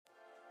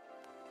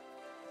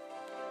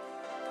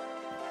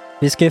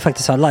Vi ska ju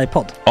faktiskt ha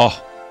livepodd. Ja,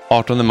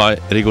 18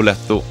 maj,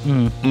 Rigoletto.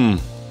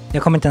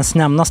 Jag kommer inte ens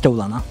nämna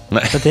stolarna.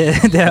 Nej. För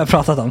det har jag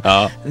pratat om.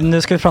 Ja.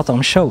 Nu ska vi prata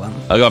om showen.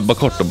 Ja, bara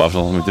kort då, bara för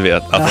de som inte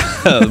vet.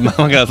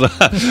 Man kan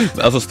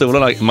alltså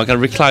stolarna, man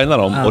kan reclina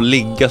dem och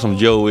ligga som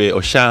Joey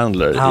och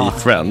Chandler i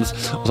Friends.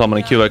 Och så har man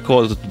en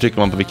QR-kod och så trycker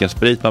man på vilken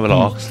sprit man vill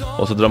ha.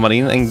 Och så drar man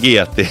in en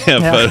GT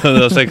för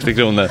 160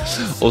 kronor.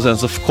 Och sen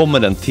så kommer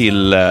den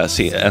till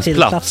ens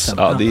plats.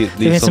 Ja, det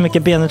finns så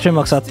mycket benutrymme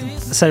också att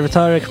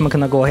servitörer kommer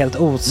kunna gå helt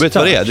ostört. Vet du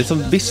vad det är? Det är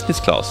som business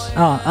class.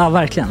 Ja,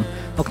 verkligen.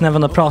 Och när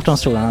man då pratar om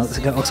stolarna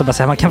så kan jag också bara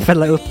säga att man kan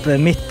fälla upp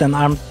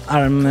mitten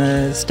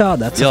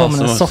armstödet så får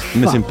man en soffa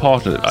med sin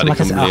partner. Ja, det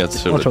kommer bli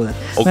helt otroligt.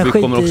 Och men vi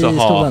kommer också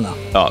stolarna.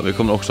 vi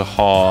kommer också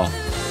ha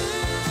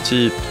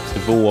typ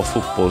 2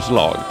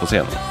 fotbollslag på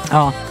scenen.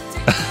 Ja.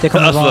 Det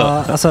kommer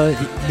vara, alltså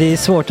det är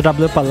svårt att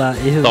rabbla upp alla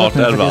i huvudet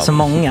nu för det är så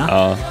många.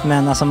 Ja.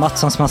 Men alltså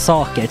Mattssons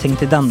massaker, tänk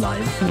till den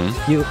live.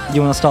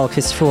 Jonas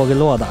Dahlqvists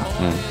frågelåda.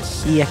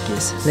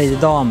 Ekis, Lady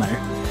Damer.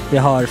 Vi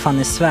har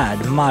Fanny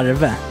Svärd,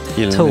 Marve,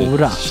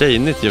 Tora.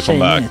 Tjejnytt gör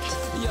comeback.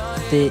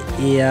 Det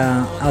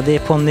är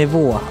på en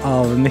nivå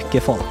av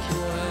mycket folk.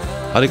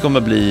 Ja, det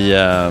kommer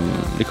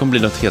bli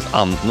något helt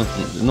annat.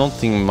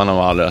 Någonting man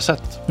har aldrig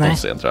sett på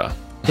scen, tror jag.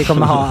 Vi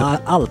kommer ha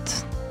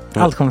allt.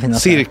 Allt kommer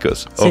finnas.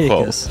 Cirkus.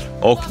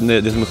 Och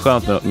det som är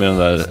skönt med de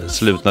där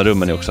slutna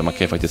rummen är också att man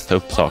kan ju faktiskt ta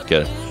upp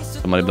saker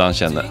som man ibland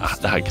känner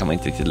det här kan man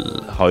inte riktigt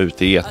ha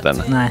ute i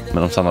etern. Nej.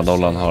 Men om Sanna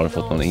Dollan har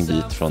fått någon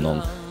invit från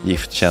någon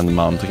giftkänd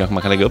man så kanske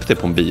man kan lägga upp det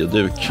på en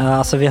bioduk. Ja,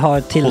 alltså vi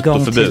har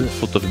tillgång till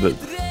fotoförbud.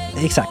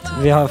 Exakt,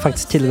 vi har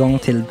faktiskt tillgång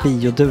till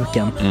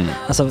bioduken.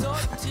 Alltså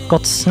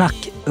gott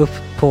snack upp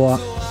på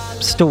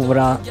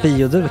stora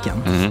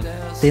bioduken.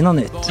 Det är något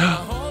nytt.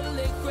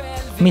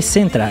 Missa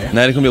inte det här.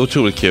 Nej, det kommer bli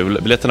otroligt kul.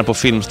 Biljetterna på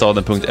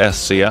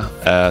filmstaden.se.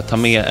 Ta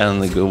med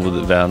en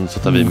god vän så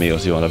tar vi med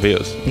oss Johan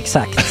Rabaeus.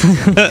 Exakt.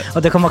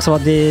 Och det kommer också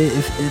vara det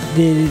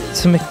är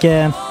så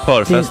mycket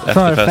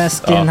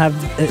förfest i den här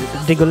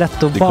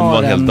Rigoletto-baren. Det kommer vara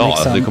en hel dag.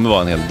 Liksom. Det kommer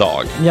vara en hel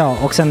dag. Ja,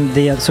 och sen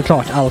det är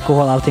såklart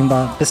alkohol, allting.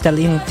 Bara beställ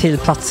in till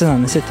platserna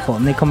ni sitter på.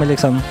 Ni kommer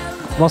liksom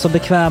vara så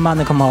bekväma,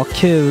 ni kommer ha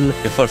kul.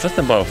 Är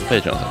förfesten bara för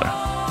Patreon eller?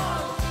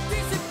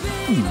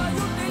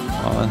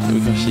 Ja,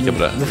 vi kan kika på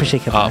det. Vi får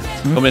kika på det.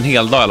 Det kommer en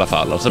hel dag i alla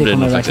fall. Och så blir det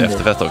någon slags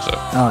efterfest också.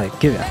 Ja,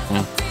 gud ja.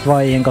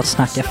 Vad är en gott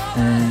snack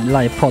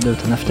livepodd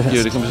utan efterfest?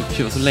 Gud, det kommer bli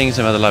kul. Så länge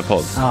sedan vi hade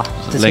livepodd. Ja,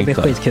 det ska bli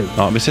skitkul.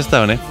 Ja, vi ses där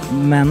hörni.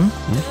 Men,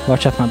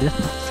 vart köper man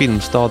biljetterna?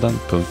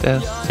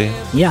 Filmstaden.se.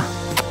 Ja,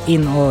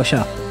 in och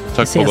köp.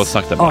 Tack på gott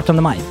snack där.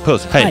 18 maj.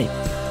 Puss, hej.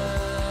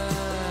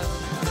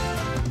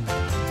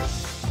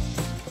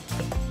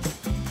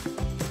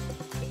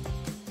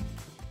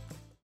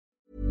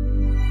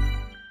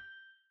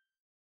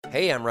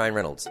 Hey, I'm Ryan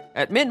Reynolds.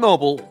 At Mint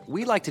Mobile,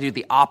 we like to do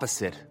the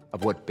opposite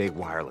of what Big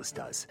Wireless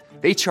does.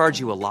 They charge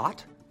you a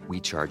lot, we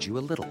charge you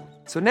a little.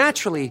 So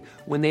naturally,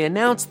 when they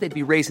announced they'd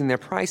be raising their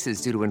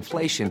prices due to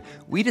inflation,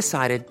 we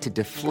decided to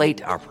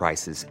deflate our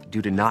prices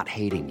due to not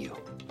hating you.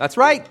 That's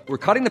right. We're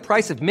cutting the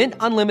price of Mint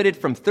Unlimited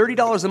from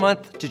 $30 a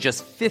month to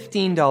just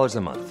 $15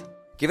 a month.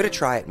 Give it a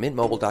try at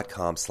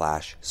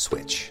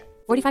mintmobile.com/switch.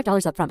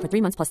 $45 up front for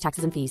 3 months plus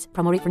taxes and fees.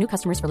 Promo rate for new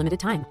customers for limited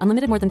time.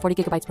 Unlimited more than 40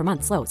 gigabytes per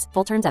month. Slows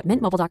full terms at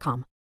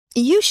mintmobile.com.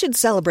 You should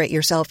celebrate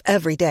yourself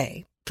every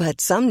day,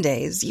 but some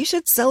days you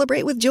should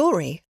celebrate with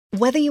jewelry.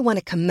 Whether you want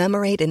to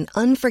commemorate an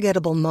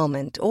unforgettable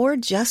moment or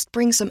just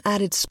bring some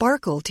added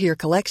sparkle to your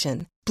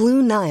collection,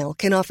 Blue Nile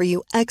can offer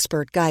you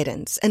expert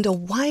guidance and a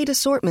wide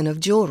assortment of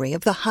jewelry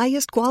of the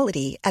highest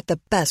quality at the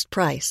best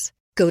price.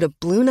 Go to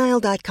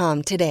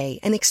BlueNile.com today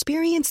and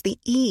experience the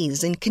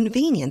ease and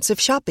convenience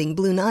of shopping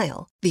Blue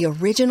Nile, the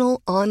original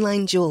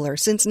online jeweler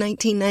since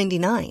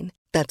 1999.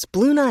 That's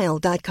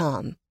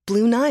BlueNile.com.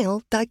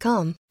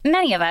 BlueNile.com.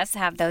 Many of us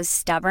have those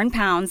stubborn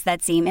pounds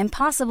that seem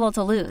impossible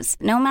to lose,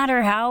 no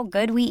matter how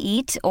good we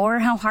eat or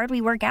how hard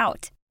we work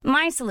out.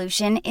 My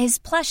solution is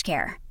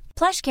PlushCare.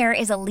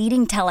 PlushCare is a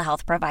leading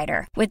telehealth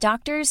provider with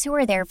doctors who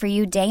are there for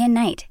you day and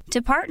night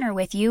to partner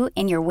with you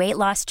in your weight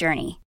loss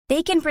journey.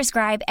 They can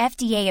prescribe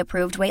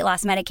FDA-approved weight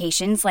loss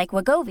medications like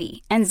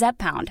Wegovy and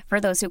Zepbound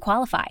for those who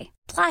qualify.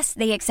 Plus,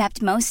 they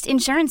accept most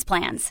insurance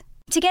plans.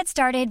 To get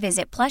started,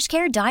 visit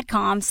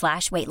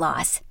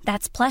plushcare.com/weightloss.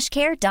 That's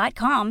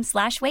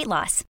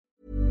plushcare.com/weightloss.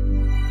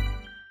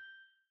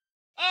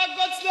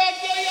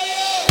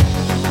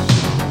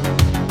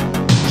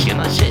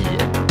 Tjena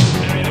tjejer.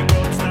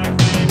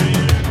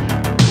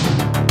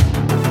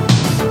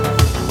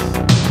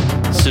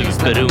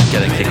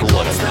 Superrunkaren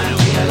Gregoren.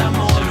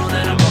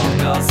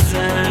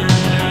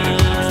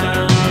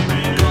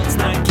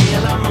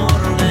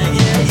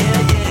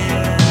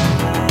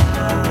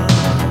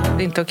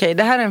 Det är inte okej.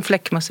 Det här är en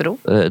fläckmussero.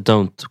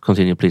 Don't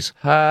continue please.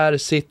 Här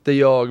sitter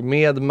jag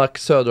med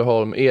Max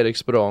Söderholm, Erik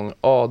Språng,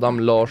 Adam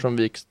Larsson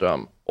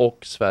Wikström och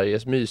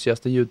Sveriges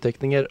mysigaste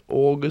ljudtekniker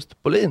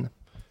August Bolin.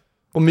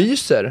 Och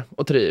myser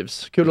och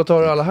trivs. Kul att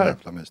ha er alla här.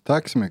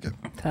 Tack så mycket.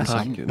 Tack.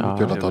 Ja,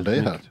 kul att ha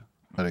dig här.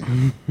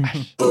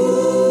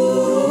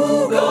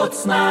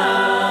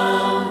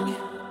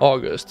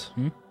 August,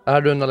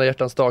 är du en alla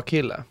hjärtans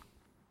dag-kille?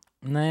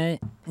 Nej,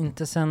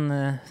 inte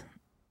sen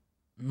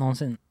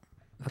någonsin.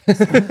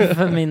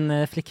 För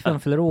min flickvän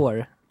fyller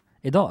år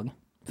idag.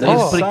 På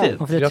riktigt?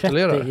 Hon fyller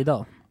 30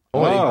 idag.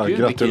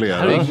 Gratulerar.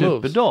 Här är en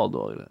superdag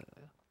då.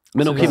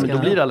 Men okej, men då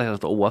blir det alla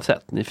helst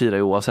oavsett. Ni firar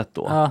ju oavsett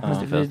då. Ja,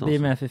 vi är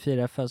med för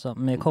 4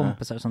 med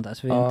kompisar och sånt där.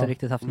 Så vi har inte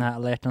riktigt haft den här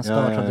alla hjärtans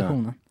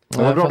dag-traditionen.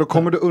 Ja, bra, då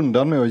kommer du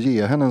undan med att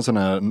ge henne en sån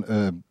här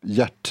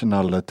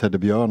hjärtnalle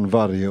teddybjörn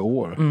varje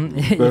år.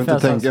 Behöver inte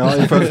tänka,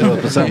 i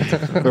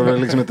födelsedagspresent. Behöver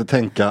liksom inte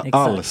tänka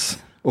alls.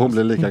 Och hon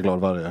blir lika glad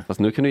varje. Fast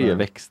nu kan du ge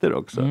växter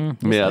också.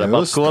 Med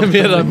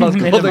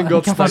rabattkoden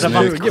gott snack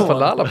 20 på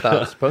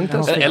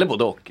Lalapass.se. Eller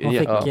både och. Hon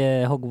fick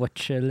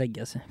Hogwarts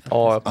Legacy.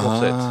 Ja,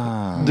 precis.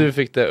 Du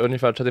fick det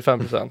ungefär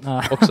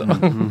 35% också.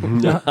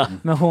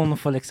 Men hon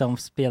får liksom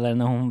spela det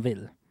när hon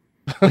vill.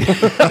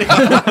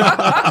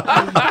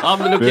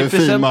 Du är en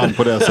fin man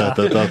på det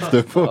sättet att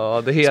du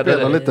får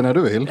spela lite när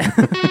du vill.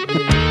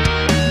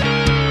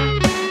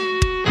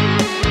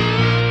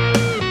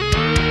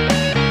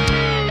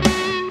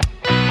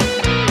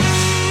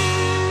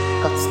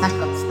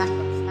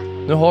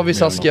 Nu har vi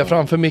Saskia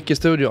framför mick i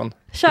studion.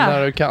 Tja.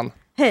 När du kan.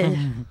 Hej.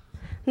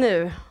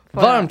 Nu.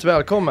 Varmt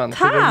välkommen till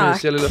vår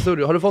mysiga lilla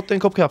studio. Har du fått en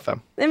kopp kaffe?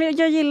 Nej, men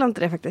jag gillar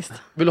inte det faktiskt.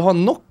 Vill du ha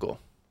en Nocco?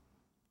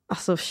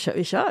 Alltså,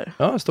 vi kör.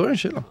 Ja, det står i en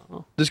kylen.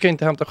 Du ska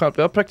inte hämta själv.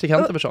 Jag har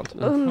praktikanter för sånt.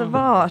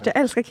 Underbart. Jag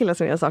älskar killar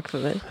som gör saker för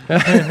mig.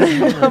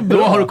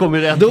 Då har du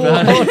kommit rätt.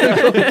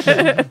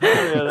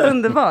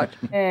 Underbart.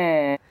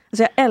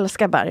 Alltså jag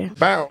älskar berg.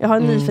 Jag har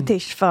en ny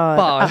fetisch för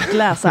att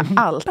läsa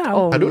allt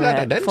om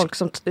folk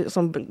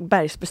som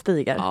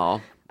bergsbestiger. Ja,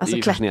 alltså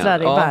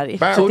klättrar i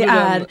berg. Så det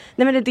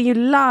är ju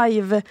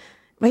live.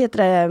 Vad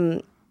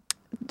heter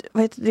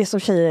det som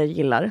tjejer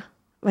gillar?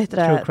 Vad heter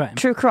det?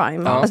 True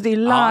crime. Ja. Alltså det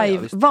är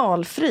live,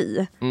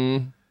 valfri.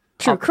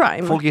 True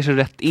crime. Folk ger sig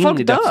rätt in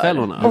i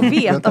dödsfällorna. Och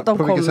vet att de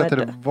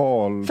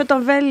kommer. För att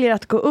de väljer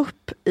att gå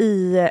upp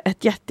i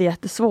ett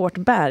jättesvårt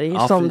berg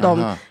som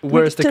de...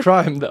 Where's the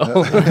crime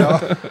då?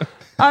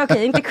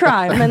 Okej, inte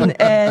crime, men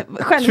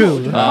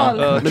självmord.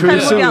 True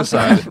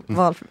suicide.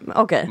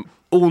 Okej.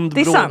 Ond,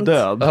 bråd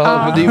död.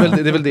 Ja, men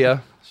det är väl det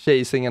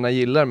tjejsingarna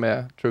gillar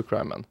med true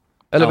crimen.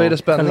 Eller vad är det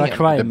spänningen?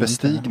 Det är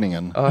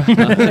bestigningen. Nej,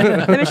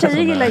 men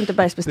tjejer gillar inte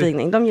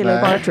bergsbestigning. De gillar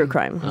ju bara true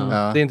crime.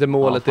 Det är inte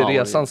målet i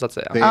resan så att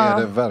säga. Det är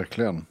det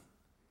verkligen.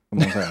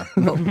 Man säga.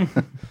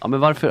 Ja, men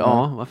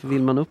varför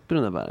vill man upp i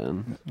den där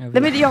bergen?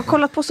 Nej, men jag har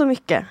kollat på så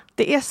mycket.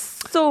 Det är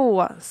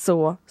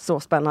så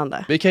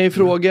spännande. Vi kan ju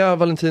fråga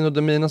Valentino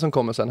Demina som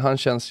kommer sen. Han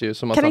känns ju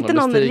som att han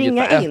har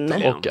bestigit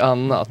ett och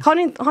annat.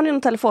 Har ni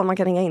någon telefon man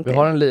kan ringa in till? Vi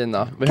har en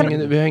lina.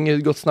 Vi hänger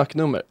ett gott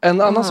snacknummer.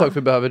 En annan sak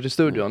vi behöver till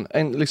studion.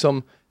 En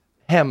liksom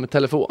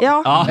hemtelefon.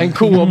 Ja. En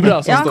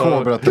kobra som står.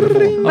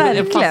 Kobra-telefon.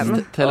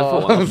 Verkligen.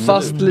 En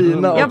fast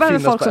lina. Jag behöver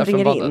folk som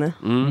ringer in.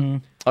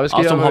 Ja, vi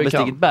ska som har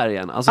bestigit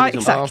bergen. Alltså,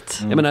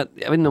 exakt. Jag menar,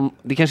 jag vet inte om,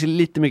 det kanske är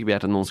lite mycket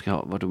begärt att någon ska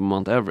ha varit på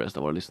Mount Everest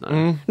av våra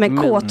lyssnare. Men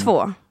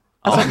K2.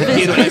 Alltså,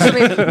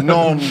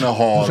 någon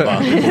har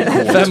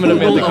varit 500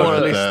 meter av våra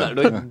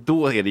lyssnare.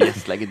 Då är det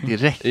gästläget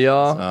direkt.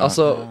 Ja,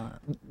 alltså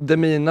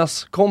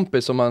Deminas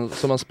kompis som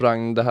man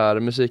sprang det här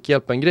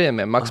Musikhjälpen-grejen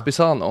med, Max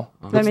Pisano.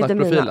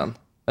 Snackprofilen.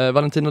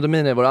 Valentino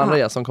Demina är vår andra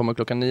gäst som kommer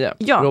 9:00.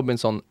 Ja.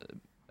 Robinson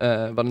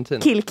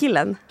Valentino.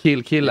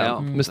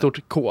 Killkillen med stort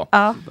K.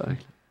 Ja.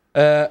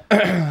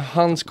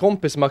 Hans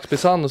kompis Max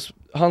Pisano,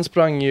 han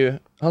sprang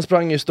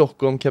ju i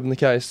Stockholm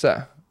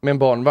Kebnekaise med en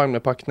barnvagn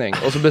med packning.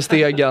 Och så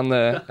besteg han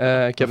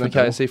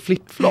Kebnekaise i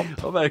flip-flop.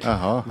 Ja, verkligen.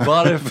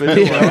 Varför?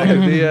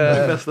 Det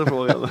är bästa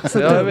frågan. Ja,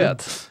 jag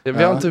vet.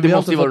 Vi har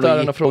inte fått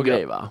där en fråga.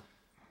 Grej, va?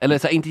 Eller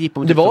så här, inte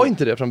jippo. Det var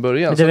inte det från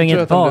början. Men det var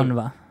inget barn,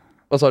 va?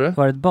 Vad sa du?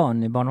 Var det ett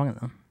barn i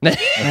barnvagnen? Nej.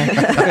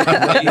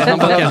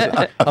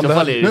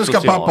 Nu ska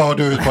pappa ha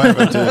du ut på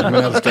äventyr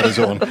med älskade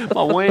son.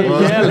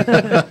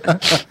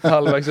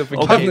 Halvvägs upp i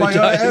pappa, jag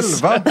är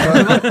 11.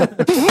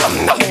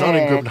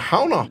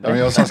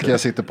 Jag och Saskia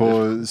sitter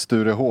på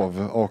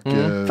Sturehov och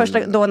första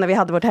då när vi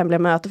hade vårt hemliga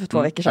möte för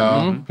 2 veckor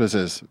sedan. Ja,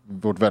 precis.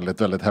 Vårt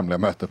väldigt, väldigt hemliga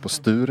möte på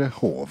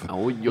Sturehov.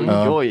 Oj.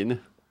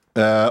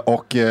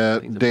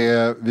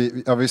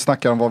 Och vi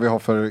snackar om vad vi har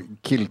för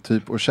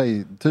killtyp och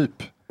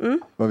tjejtyp.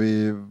 Vad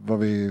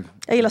vi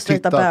jag gillar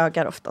straighta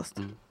bögar oftast.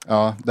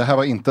 Ja, det här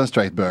var inte en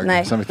straight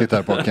bög som vi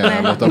tittade på. Det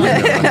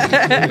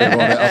var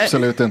det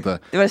absolut inte.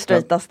 Det var det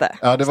straightaste.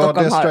 Ja, det var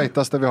det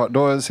straightaste vi har.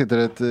 Då sitter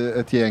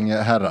ett gäng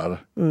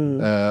herrar.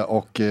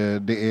 Och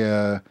det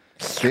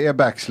är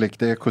backslick,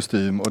 det är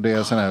kostym och det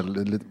är sån här,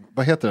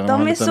 vad heter det?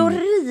 De är så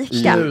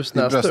rika.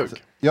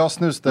 Snusnäsduk. Ja,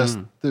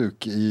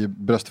 snusnäsduk i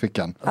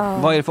bröstfickan.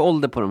 Vad är det för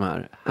ålder på de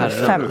här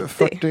herrarna?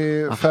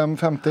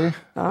 45-50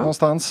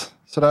 någonstans,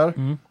 sådär.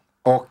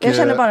 Och, jag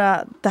känner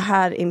bara, det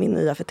här är min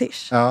nya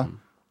fetisch. Ja,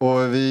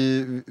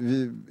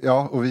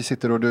 och vi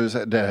sitter och du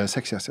säger, det är det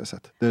sexigaste jag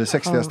sett. Det är det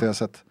sexigaste jag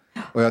sett.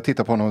 Och jag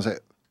tittar på honom och säger,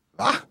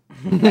 va?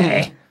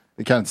 Nej,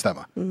 det kan inte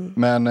stämma.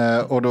 Men,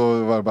 och då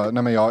var det bara,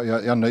 nej men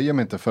jag nöjer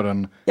mig inte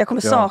förrän... Jag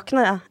kommer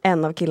sakna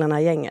en av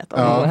killarna i gänget om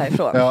vi går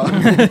härifrån. Ja,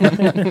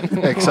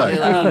 exakt.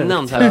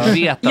 Innan så här,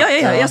 vet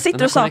jag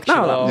sitter och saknar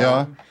honom.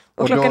 Ja.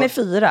 Och klockan är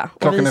 4.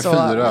 Klockan är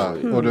 4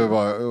 och du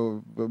bara...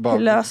 Hur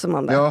löser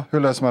man det? Ja, hur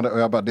löser man det? Och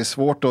jag bara, det är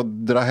svårt att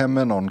dra hem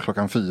med någon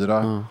klockan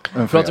 4.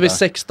 Pratar vi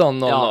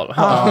 16.00? Ja.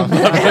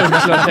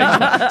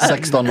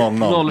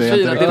 16.00. Det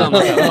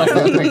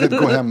är inte riktigt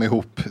gå hem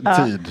ihop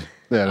tid.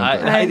 Det är det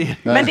inte. Nej.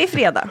 Men det är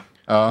fredag.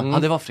 Ja,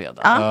 det var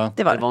fredag. Ja,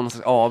 det var någon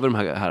slags av de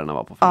här herrarna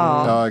var på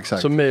fredag. Ja,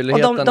 exakt. Så och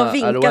möjligheterna de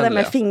vinkade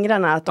med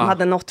fingrarna att de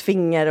hade något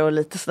finger och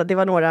lite så. Det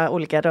var några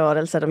olika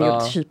rörelser de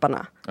gjorde till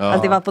kyparna.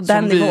 Alltså det var på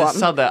den nivån.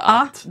 Visade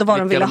att då var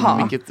de ville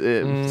ha. Vilket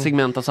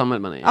segment av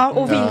samhället man är i. Ja,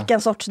 och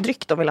vilken sorts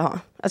dryck de ville ha.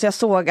 Alltså jag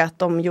såg att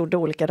de gjorde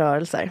olika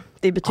rörelser.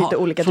 Det betyder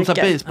olika drycker.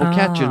 Som baseball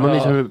catchers, man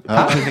visar hur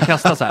man ska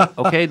kasta så här.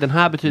 Okej, den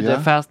här betyder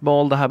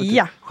fastball, det här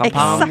betyder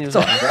champagne. Exakt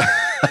så.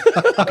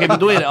 Okej, men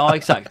då är det,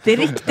 exakt. Det är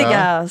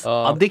riktiga...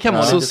 Ja, det kan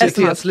vara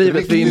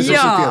societetslivet.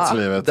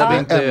 Societetslivet. Det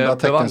är det enda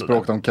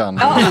teckenspråk de kan.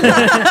 Det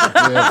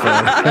är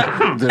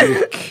för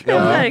dryck. Ja,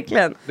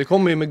 verkligen. Det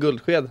kommer ju med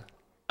guldsked.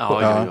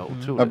 Ja,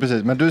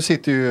 precis. Men du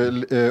sitter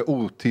ju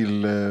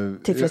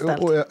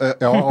tillfredsställd.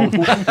 Ja,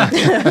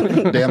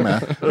 det är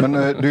med. Men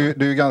du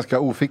är ju ganska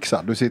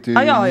ofixad. Du sitter ju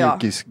i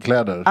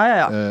mjukiskläder.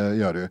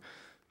 Gör du.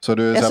 Så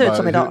du jag ser ut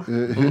som idag.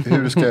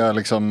 Hur ska jag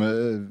liksom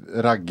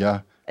ragga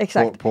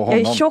på honom?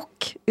 Jag är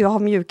tjock, jag har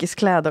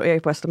mjukiskläder och jag är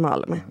på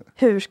Östermalm.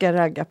 Hur ska jag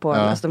ragga på en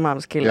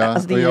Östermalmskille? Ja,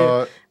 alltså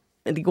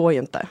det går ju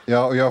inte.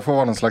 Ja, och jag får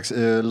vara någon slags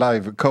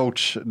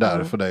live-coach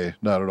där för dig,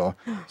 där och då.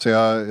 Så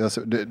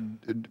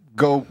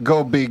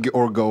go big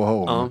or go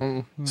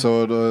home.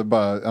 Så då,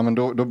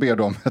 då ber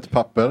de om ett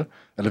papper,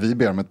 eller vi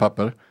ber om ett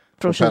papper.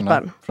 Från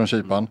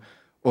Kipan.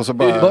 Och så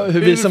bara...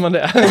 Hur visar man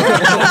det?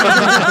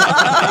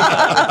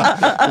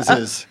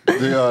 Precis.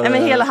 Du gör,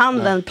 men hela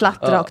handen platt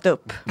rakt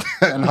upp.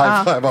 En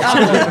high five också.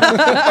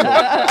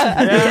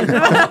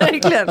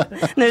 Verkligen.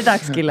 Nu är det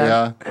dags,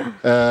 killar.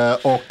 Ja.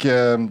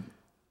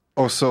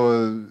 Och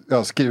så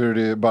skriver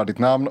du bara ditt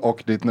namn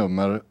och ditt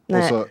nummer.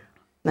 Nej. Och så,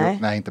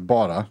 nej, inte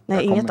bara.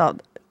 Nej, inget av.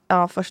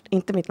 Ja, först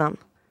inte mitt namn.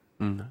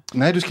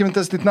 Nej, du skriver inte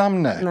ens ditt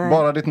namn, nej.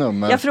 Bara ditt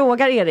nummer. Jag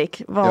frågar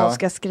Erik vad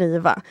ska jag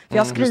skriva. För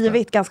jag har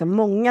skrivit ganska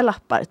många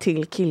lappar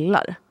till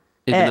killar.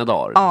 I dina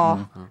dagar? Ja,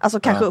 alltså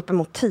kanske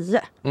uppemot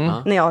 10.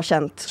 När jag har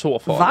känt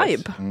så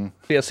vibe.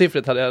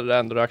 Tresiffrigt hade jag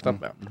ändå räknat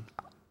med.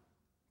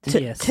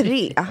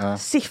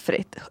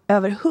 3-siffrigt.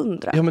 Över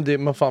 100. Ja,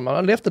 men man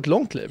har levt ett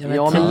långt liv.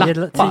 Ja, men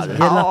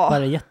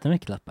lappar är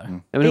jättemycket lappar.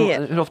 Ja,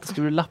 men hur ofta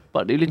skriver du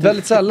lappar? Det är lite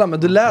väldigt sällan, men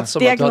du lät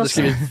som att du hade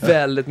skrivit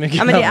väldigt mycket.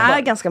 Ja, men det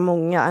är ganska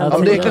många. Ja,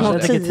 det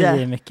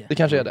är mycket. Det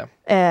kanske är det.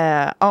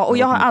 Och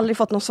jag har aldrig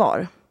fått något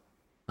svar.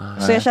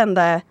 Så jag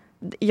kände...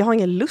 Jag har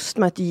ingen lust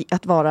med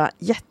att vara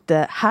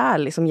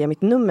jättehärlig som ger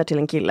mitt nummer till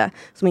en kille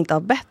som inte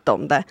har bett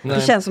om det. Nej.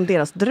 Det känns som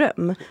deras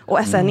dröm. Och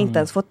sen inte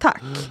ens få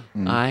tack.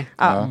 Nej.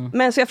 Ja.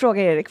 Men så jag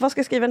frågar Erik, vad ska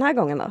jag skriva den här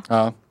gången då?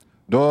 Ja.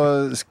 Då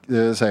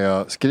säger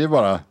jag, skriv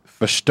bara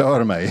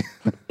förstör mig.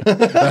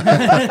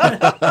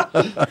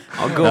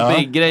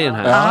 Go-big-grejen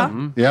här.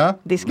 Ja,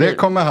 det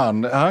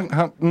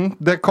kommer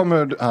det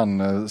kommer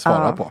han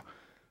svara på.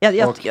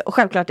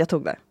 Självklart jag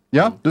tog det.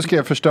 Ja, du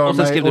skrev förstör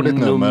mig och ditt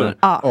nummer.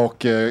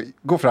 Och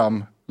gå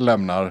fram,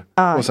 lämnar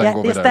och sen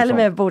går vi jag ställer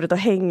mig vid bordet och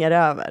hänger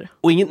över.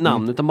 Och inget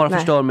namn, utan bara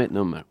förstör mig ett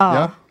nummer.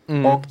 Ja.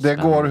 Och det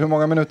går hur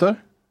många minuter?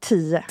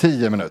 10.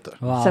 10 minuter.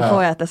 Wow. Sen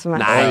får jag ett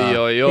sms.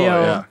 Nej.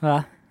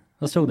 Va?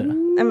 Vad stod det då?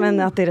 Men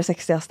att det är det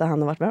sexigaste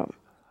han har varit med om.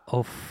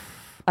 Oh.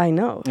 I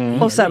know.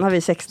 Och sen har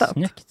vi sextat.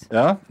 Snyggt.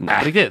 Ja.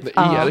 Nej, riktigt.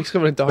 Erik ska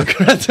väl inte ha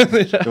credden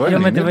i det. Det var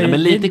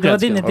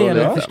din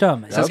idé att förstöra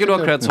mig. Sen ska du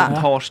ha cred som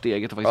tar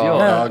steget och faktiskt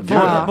gör.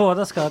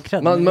 Båda ska ha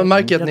cred. Man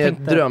märker att ni är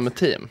ett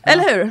drömteam.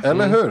 Eller hur?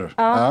 Eller hur?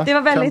 Ja, det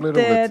var väldigt,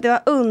 det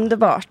var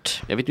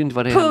underbart. Jag vet ju inte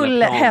vad det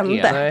Pull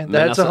hände. Nej, det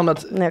är ett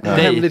sådant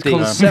hemligt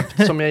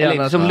koncept som jag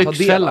gärna som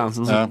Lyxfällan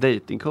som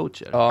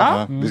datingcoacher.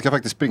 Ja. Vi ska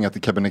faktiskt springa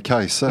till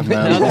Kebnekaise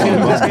med i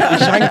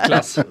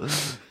chankklass.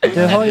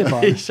 Du har ju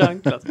barn. I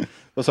chankklass.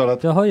 Vad sa du?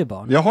 Jag har ju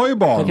barn. Jag har ju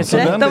barn. Jag kan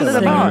berätta om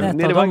dina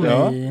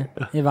barn.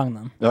 I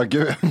vagnen. Ja,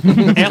 gud.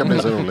 Det ska bli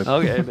så roligt.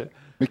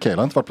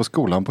 Mikaela har inte varit på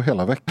skolan på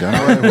hela veckan.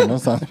 Var är hon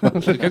någonstans?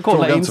 Du kan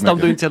kolla Insta om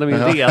du inte känner min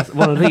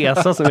vår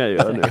resa som jag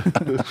gör nu.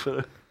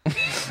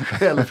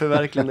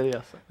 Självförverkligande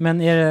resa. Men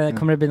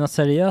kommer det bli något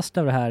seriöst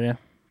av det här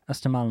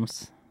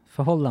Östermalms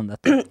förhållandet?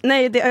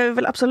 Nej, det är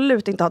väl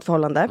absolut inte ha ett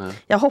förhållande. Nej.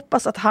 Jag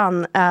hoppas att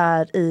han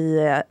är i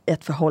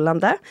ett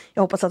förhållande.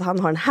 Jag hoppas att han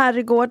har en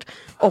herrgård.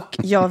 Och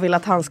jag vill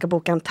att han ska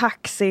boka en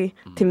taxi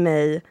till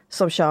mig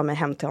som kör mig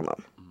hem till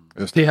honom.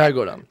 Just till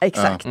herrgården?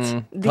 Exakt.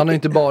 Han har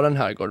inte bara en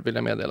herrgård, vill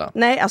jag meddela.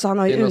 Nej, alltså han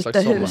har ju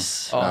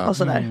utehus och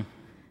sådär.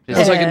 Det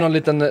är säkert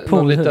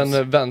någon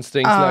liten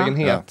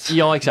vänstringslägenhet.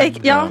 Ja,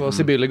 exakt. På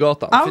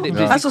Sibyllegatan. Ja,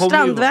 alltså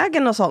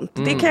Strandvägen och sånt.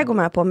 Det kan jag gå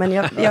med på. Men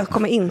jag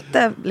kommer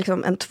inte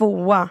liksom en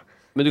 2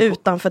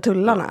 utanför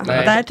tullarna.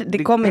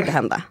 Det kommer inte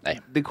hända.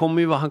 Nej, det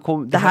kommer ju vara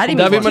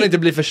där vill man inte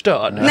bli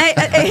förstörd. Nej,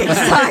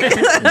 exakt.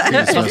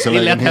 Det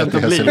är lätt hänt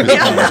att bli. Nej,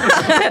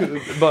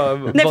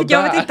 för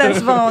jag vet inte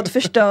ens vad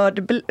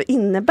förstörd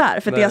innebär.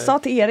 För det jag sa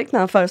till Erik när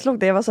han föreslog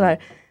det var så här: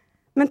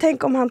 men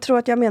tänk om han tror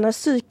att jag menar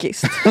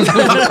psykiskt.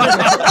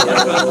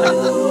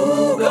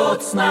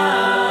 något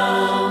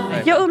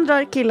snabbt. Jag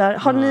undrar killar,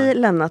 har ni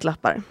lämnat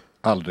lappar?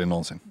 Aldrig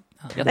någonsin.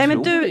 Nej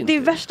men det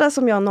värsta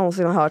som jag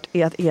någonsin har hört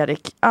är att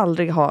Erik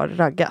aldrig har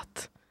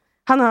raggat.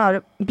 Han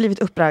har blivit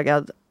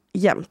uppraggad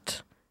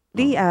jämt.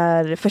 Det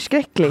är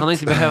förskräckligt. Han har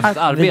inte behövt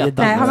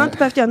arbeta. Nej, han har inte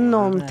behövt göra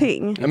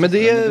någonting. Ja, men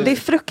det är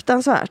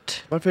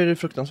fruktansvärt. Varför är det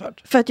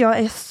fruktansvärt? För att jag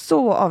är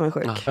så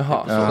avundsjuk.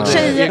 Jaha.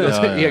 Tjejer,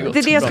 det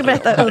är det jag ska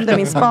berätta under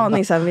min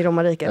spaning sen vid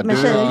Romarriket. Men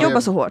tjejer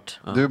jobbar så hårt.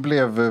 Du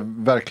blev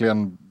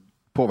verkligen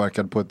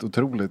påverkad på ett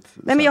otroligt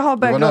Nej, men jag har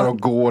börjat du var nära att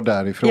gå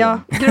därifrån. Ja,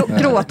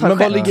 gråt har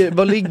men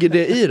vad ligger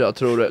det i då,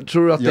 tror du?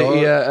 Tror du att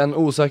det är en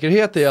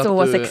osäkerhet i att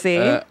så du... sexy.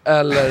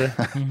 Eller...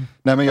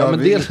 Nej, men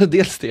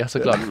dels det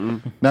såklart.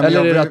 Nej,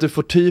 eller är det att du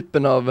får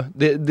typen av...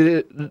 Det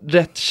är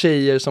rätt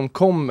tjejer som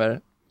kommer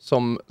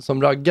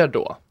som raggar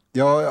då?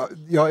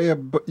 Jag är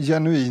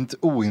genuint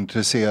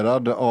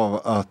ointresserad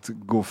av att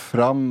gå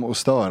fram och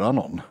störa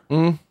någon.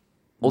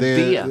 Och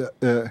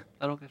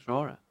där råkar jag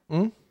ha det.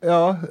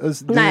 Ja,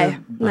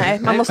 nej,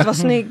 man måste vara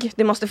snygg.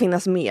 Det måste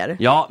finnas mer.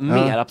 Ja,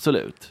 mer,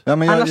 absolut. Ja,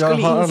 men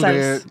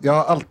jag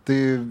har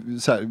alltid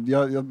så här,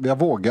 jag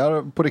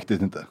vågar på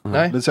riktigt inte.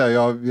 Det vill säga,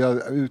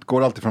 jag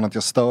utgår alltid från att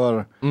jag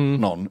stör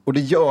någon. Och det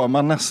gör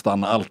man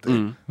nästan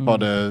alltid, har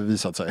det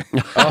visat sig.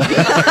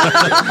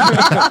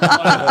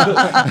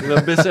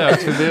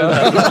 Besöksförbud.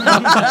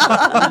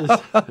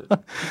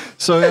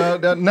 Så då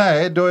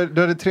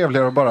är det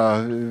trevligare att bara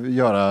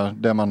göra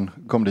det man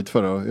kom dit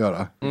för att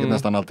göra. Vilket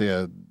nästan alltid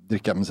är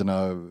dricka med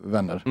sina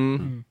vänner.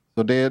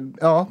 Så det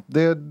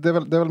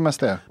är väl mest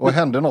det. Och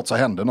händer något så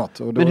händer något.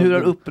 Och då, men hur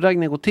har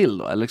uppraggning gått till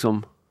då? Eller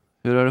liksom,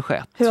 hur har det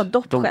skett? Hur har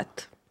dopp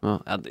skett?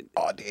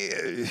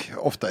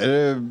 Ofta är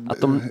det...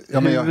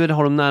 Hur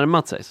har de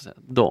närmat sig? Så att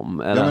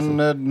säga?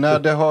 När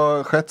det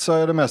har skett så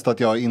är det mest att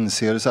jag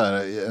inser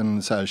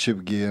så här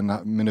 20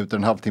 minuter,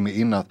 en halvtimme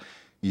in att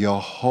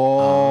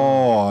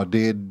jaha,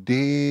 det är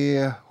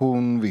det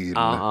hon vill.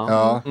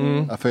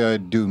 För jag är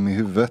dum i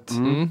huvudet.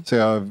 Så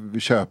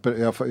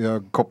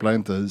jag kopplar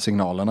inte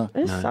signalerna.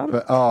 Är det sant?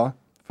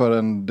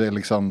 Förrän det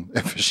liksom är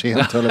för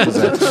sent, höll jag på att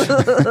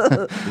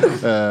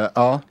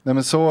säga. Nej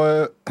men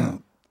så...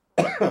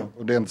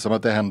 Och det är inte som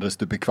att det händer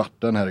stup i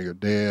kvarten, herregud.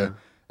 Det är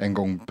en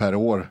gång per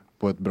år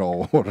på ett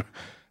bra år.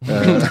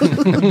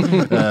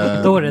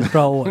 Då är det ett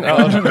bra år.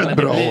 Ja, det är ett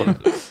bra år.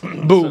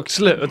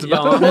 Bokslut.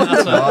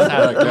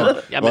 Verkligen.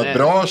 Det var ett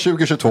bra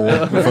 2022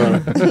 för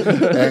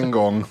en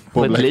gång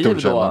på ett liv då,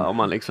 Lektorkällan. om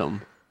man liksom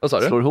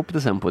slår ihop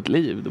det sen på ett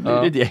liv, då blir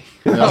det ett gäng.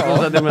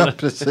 Ja,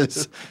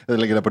 precis. Jag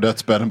ligger där på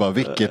dödsbädden bara,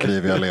 vilket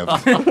liv jag har levt.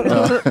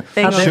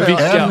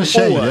 21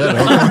 tjejer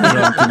har kommit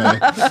fram till mig.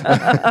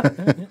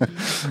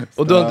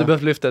 Och du har inte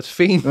behövt lyfta ett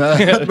finger.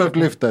 Nej, jag har inte behövt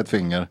lyfta ett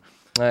finger.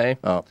 Nej.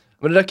 Ja.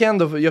 Men det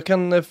där jag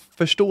kan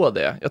förstå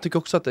det. Jag tycker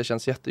också att det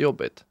känns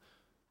jättejobbigt.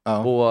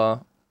 Och...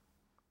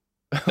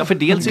 Ja, för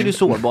dels är det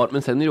sårbart,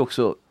 men sen är det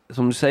också,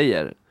 som du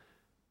säger,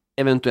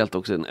 eventuellt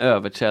också en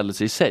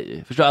överträdelse i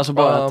sig. Förstår du? Alltså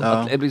bara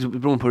att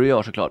beroende på hur du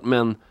gör såklart.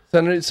 Men...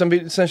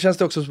 Sen känns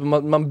det också som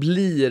att man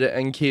blir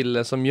en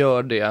kille som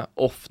gör det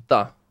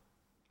ofta.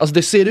 Alltså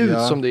det ser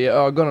ut som det är i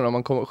ögonen om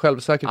man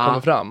självsäkert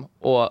kommer fram.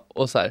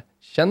 Och så här,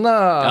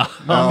 tjena!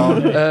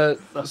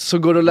 Så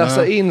går det att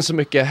läsa in så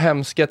mycket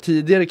hemska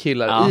tidigare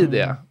killar i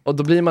det. Och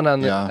då blir man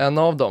en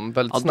av dem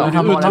väldigt snabbt.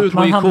 Man hamnar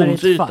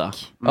i ett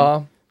fack.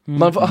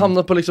 Man får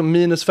hamna på liksom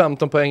minus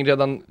 15 poäng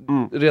redan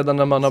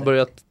när man har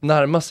börjat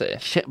närma sig.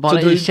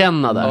 Bara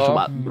erkänna där. Så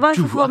bara,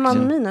 varför får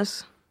man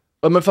minus?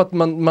 Ja, men för att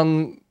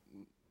man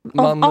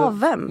av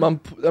vem?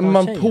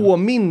 Man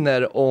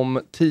påminner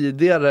om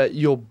tidigare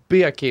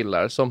jobbiga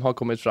killar som har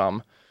kommit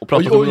fram. Och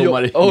pratar om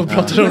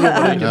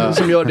romar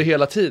som gör det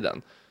hela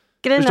tiden.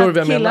 Grejen är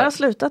att killar har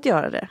slutat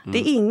göra det. Det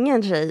är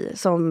ingen tjej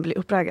som blir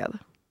uppraggad.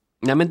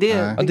 Nej, men det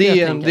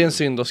är en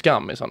synd och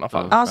skam i sådana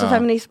fall. Alltså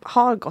feminism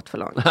har gått för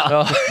långt.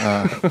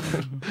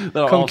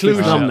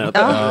 Conclusion.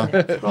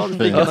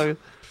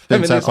 Det är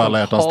inte så här på alla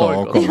hjärtans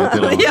dag och kommer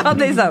till det. Ja,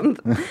 det är sant.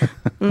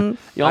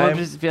 Ja, men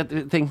precis, för jag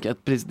tänker att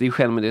det är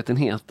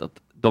självmedvetenhet att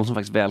de som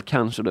faktiskt väl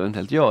kanske då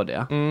eventuellt gör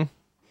det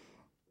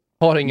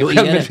har ingen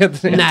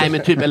självmedvetenhet. Nej,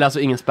 men typ, eller alltså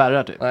ingen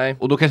spärrar typ. Nej.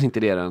 Och då kanske inte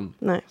det är den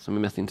som är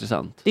mest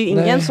intressant. Det är ju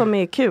ingen som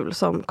är kul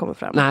som kommer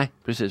fram. Nej,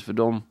 precis, för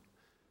de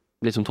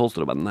blir som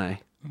Tolstoj och bara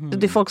nej.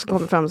 Det är folk som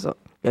kommer fram så,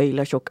 jag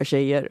gillar tjocka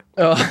tjejer.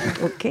 Ja.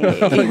 Okej.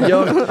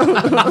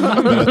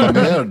 Berätta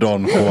mer,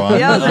 Don Juan.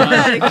 Ja, det är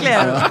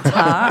verkligen.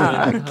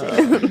 Tack.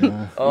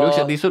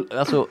 Det är så,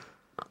 alltså,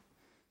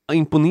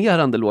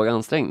 imponerande låg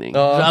ansträngning.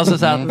 Alltså,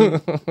 så här,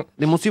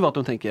 det måste ju vara att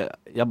de tänker,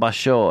 jag bara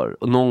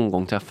kör och någon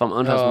gång träffar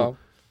man.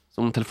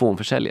 Som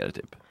telefonförsäljare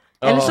typ.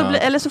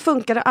 Eller så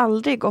funkar det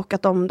aldrig och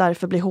att de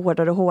därför blir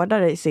hårdare och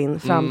hårdare i sin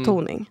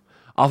framtoning.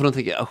 Ja, för de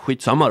tänker,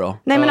 skitsamma då.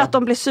 Nej, men att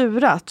de blir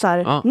sura. Så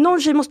här,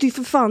 någon tjej måste ju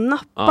för fan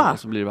nappa.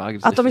 Så blir det bara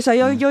att de vill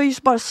säga, jag är ju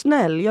bara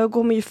snäll. Jag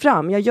går mig ju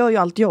fram. Jag gör ju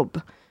allt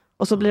jobb.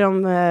 Och så blir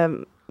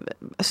de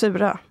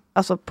sura.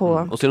 Alltså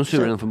på... Och så är de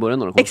sura från början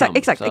när de kommer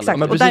Exakt.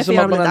 Men och precis som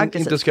att man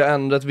inte ska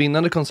ändra ett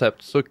vinnande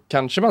koncept så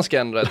kanske man ska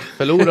ändra ett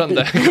förlorande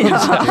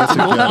koncept. Det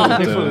tycker jag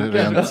låter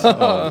rent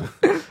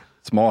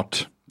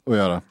smart. att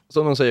göra.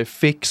 Som de säger,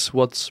 fix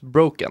what's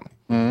broken.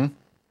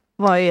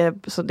 Vad är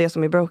så det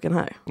som är broken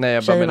här? Nej,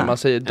 jag bara menar, man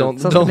säger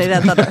don't blir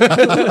räddade.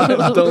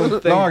 Don't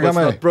think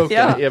what's not broken.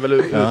 Är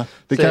väl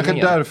det är kanske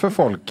därför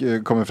folk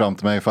kommer fram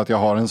till mig, för att jag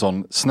har en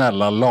sån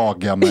snälla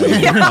laga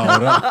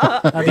mig-aura.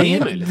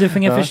 Du får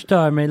ingen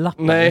förstör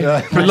mig-lappen. Nej, laga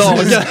Jag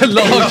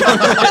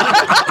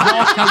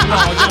kan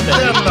laga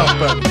den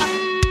lappen.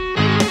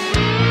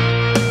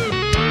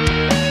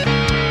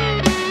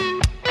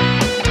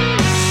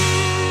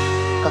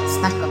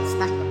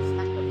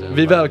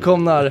 Vi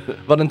välkomnar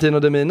Valentino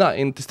Demina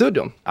in till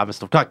studion. Ja, men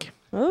stort tack.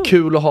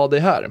 Kul att ha dig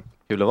här.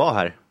 Kul att vara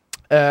här.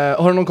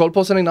 Har du någon koll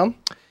på sen innan?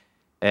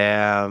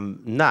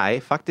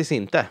 Nej, faktiskt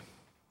inte.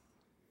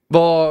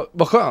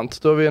 Vad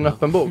skönt, då har vi en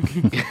öppen bok.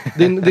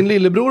 Din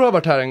lillebror har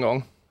varit här en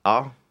gång.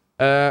 Ja.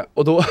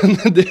 Och då,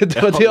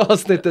 det var det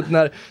avsnittet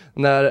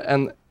när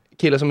en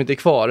kille som inte är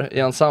kvar i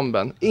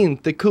ensemblen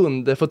inte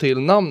kunde få till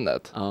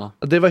namnet. Ja.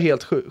 Det var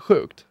helt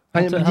sjukt.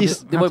 Det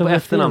var ju på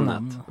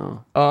efternamnet.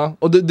 Ja,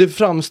 och det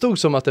framstod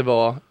som att det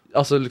var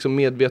alltså liksom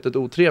medvetet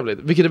otrevligt,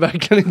 vilket det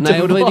verkligen inte var.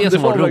 Nej, och det var det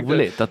som var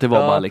roligt, att det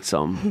var bara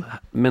liksom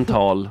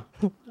mental.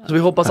 Så vi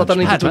hoppas att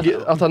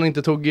han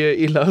inte tog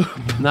illa upp.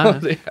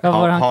 Nej.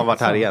 Har han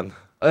varit här igen?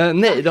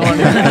 Nej, det har han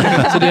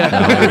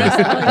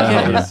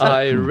inte.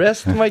 Så I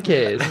rest my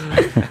case.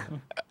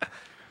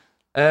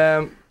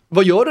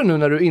 Vad gör du nu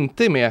när du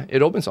inte är med i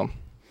Robinson?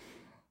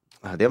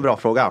 Det är en bra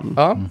fråga.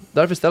 Ja,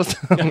 därför ställs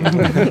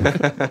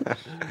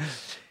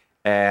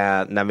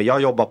nej, men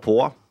jag jobbar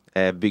på,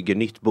 bygger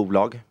nytt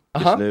bolag.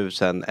 Just nu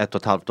sedan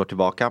 1,5 år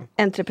tillbaka.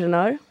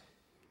 Entreprenör?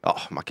 Ja,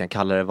 man kan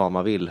kalla det vad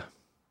man vill.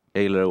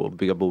 Jag gillar att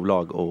bygga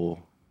bolag och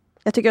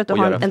jag tycker att du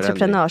har en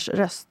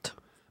entreprenörsröst.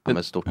 Ja,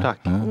 men stort tack.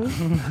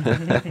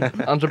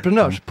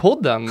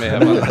 Entreprenörspodden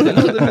med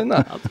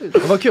Valentino.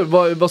 Vad kul,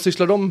 vad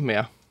sysslar de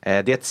med? Det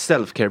är ett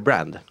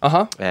self-care-brand.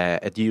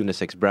 Ett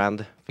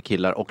unisex-brand för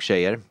killar och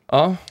tjejer.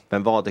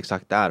 Men vad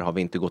exakt det är har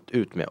vi inte gått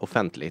ut med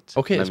offentligt.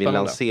 Men spännande. Vi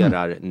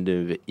lanserar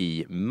nu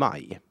i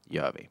maj,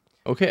 gör vi.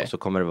 Och så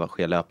kommer det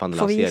ske löpande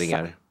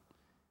lanseringar.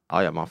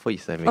 Ja, man får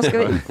gissa. Vad ska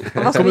vi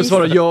kommer du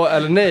svara ja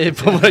eller nej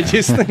på våra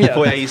gissningar?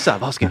 Får jag gissa?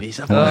 Vad ska vi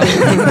gissa på?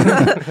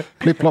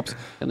 Flip-flops.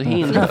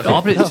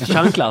 Ja, precis.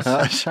 Chanclas.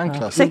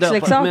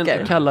 Sexleksaker.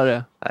 Men kallar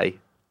det. Nej.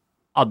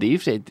 Ja, det är ju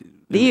för sig.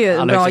 Det är ju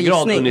en bra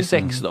gissning.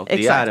 Unisex då.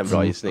 Det är en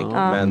bra gissning.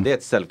 Men det är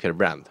ett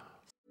self-care-brand.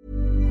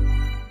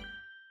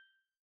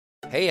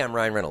 Hey, I'm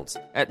Ryan Reynolds.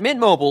 At Mint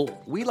Mobile,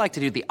 we like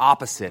to do the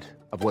opposite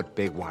of what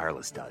Big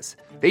Wireless does.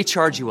 They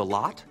charge you a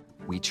lot.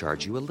 We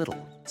charge you a little.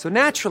 So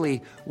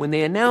naturally, when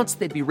they announced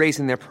they'd be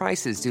raising their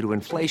prices due to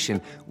inflation,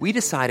 we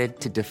decided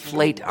to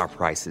deflate our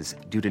prices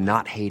due to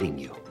not hating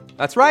you.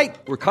 That's right.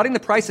 We're cutting the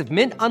price of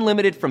Mint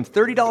Unlimited from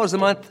 $30 a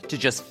month to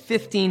just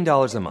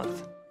 $15 a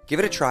month. Give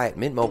it a try at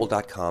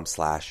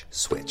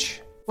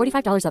mintmobile.com/switch.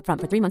 $45 up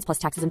front for 3 months plus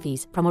taxes and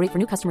fees. Promo rate for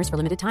new customers for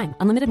limited time.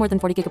 Unlimited more than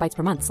 40 gigabytes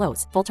per month.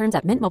 Slows full terms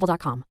at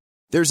mintmobile.com.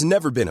 There's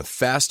never been a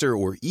faster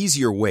or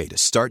easier way to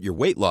start your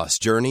weight loss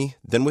journey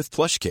than with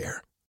PlushCare.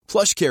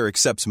 PlushCare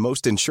accepts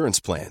most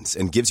insurance plans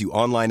and gives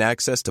you online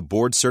access to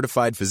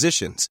board-certified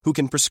physicians who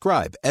can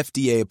prescribe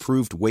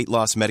FDA-approved weight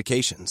loss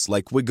medications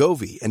like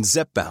Wegovy and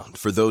Zepbound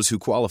for those who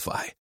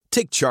qualify.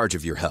 Take charge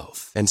of your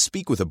health and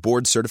speak with a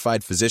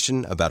board-certified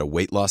physician about a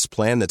weight loss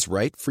plan that's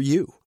right for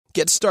you.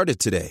 Get started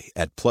today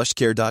at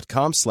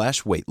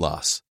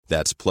plushcare.com/weightloss.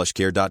 That's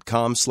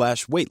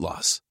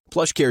plushcare.com/weightloss.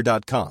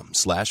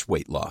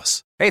 plushcare.com/weightloss.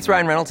 Hey, it's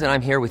Ryan Reynolds, and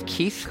I'm here with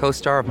Keith,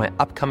 co-star of my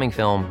upcoming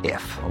film,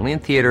 If, only in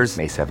theaters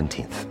May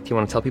 17th. Do you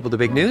want to tell people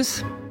the big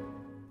news?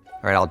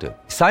 All right, I'll do it.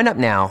 Sign up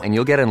now and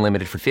you'll get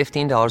unlimited for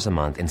 $15 a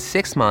month and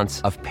 6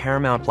 months of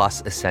Paramount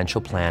Plus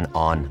Essential Plan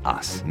on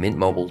us.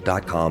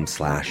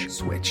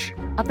 mintmobile.com/switch.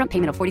 Upfront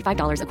payment of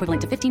 $45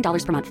 equivalent to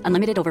 $15 per month.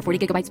 Unlimited over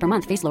 40 gigabytes per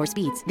month. Face lower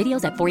speeds.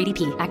 Videos at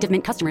 480p. Active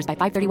Mint customers by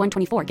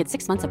 531.24 get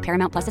 6 months of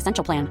Paramount Plus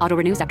Essential Plan. Auto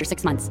renews after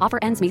 6 months. Offer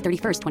ends May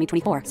 31st,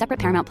 2024.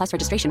 Separate Paramount Plus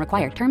registration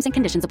required. Terms and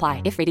conditions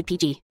apply if rated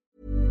PG.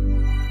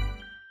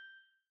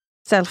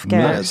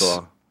 Self-care.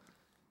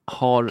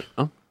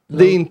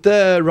 Det är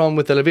inte Run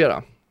with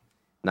Elevera.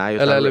 Nej,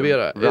 eller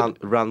Elevera.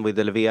 Run with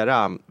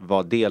Elevera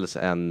var dels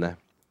en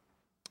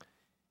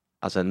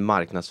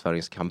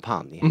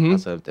marknadsföringskampanj,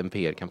 alltså en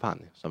PR-kampanj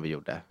som vi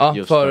gjorde. Ja,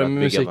 just för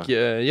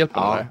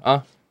Musikhjälpen.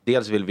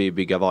 Dels vill vi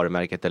bygga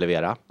varumärket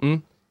Elevera.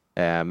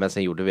 Men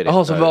sen gjorde vi det.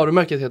 Jaha, så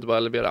varumärket heter bara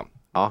Elevera.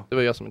 Ja. Det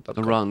var jag som inte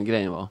hade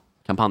Run-grejen var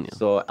kampanjen.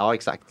 Så, ja,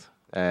 exakt.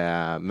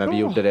 Men vi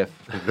gjorde det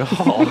bra.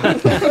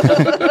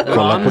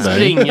 Kolla på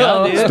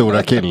dig.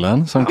 Stora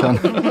killen som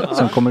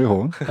kommer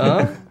ihåg.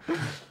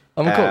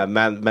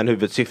 Men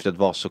huvudsyftet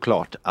var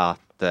såklart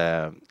att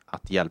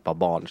hjälpa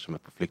barn som är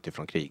på flykt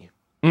ifrån krig.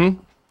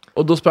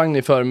 Och då sprang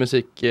ni för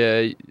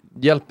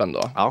Musikhjälpen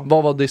då? Ja.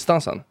 Vad var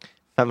distansen?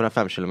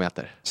 505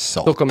 kilometer.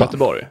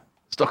 Stockholm-Göteborg.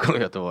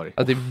 Stockholm-Göteborg.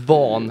 Ja, det är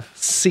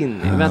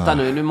vansinnigt. Vänta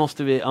nu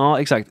måste vi...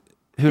 Ja, exakt.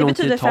 Hur lång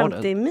tid tar det?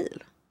 Det betyder 50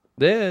 mil.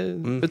 Det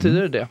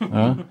betyder det.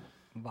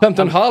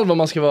 15,5 om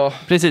man ska vara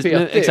precis,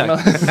 petig.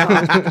 Exakt.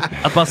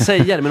 Att man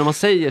säger, men om man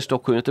säger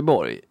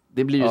Stockholm-Göteborg,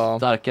 Det blir ju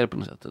starkare på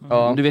något sätt.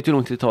 Ja. Du vet ju hur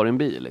långt det tar i en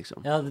bil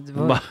liksom. Ja,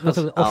 det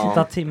tog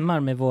 8 timmar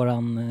med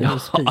våran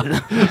husbil.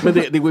 Men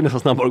det går ju nästan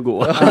snabbare att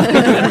gå.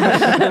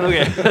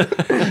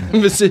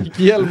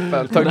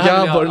 Musikhjälpen, ta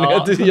Gabor ner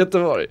till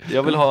Göteborg.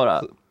 Jag vill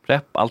höra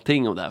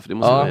allting om det här, för det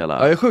måste vara hela...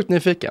 Ja, jag är sjukt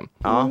nyfiken.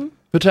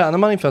 Hur tränar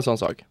man inför en sån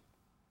sak?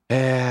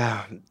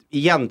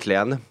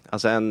 Egentligen,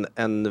 alltså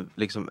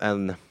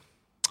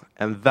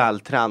en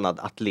vältränad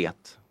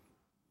atlet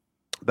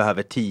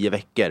behöver 10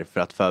 veckor för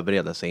att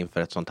förbereda sig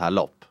inför ett sånt här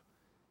lopp.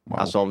 Wow.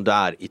 Alltså om du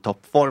är i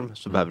toppform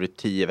så behöver du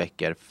 10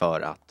 veckor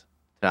för att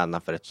träna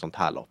för ett sånt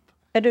här lopp.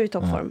 Är du i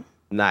toppform?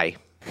 Nej.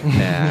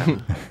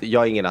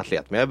 Jag är ingen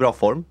atlet, men jag är i bra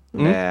form.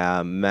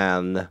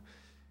 Men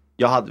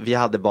vi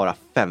hade bara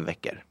 5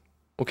 veckor.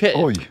 Okej.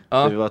 Oj.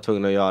 Så vi var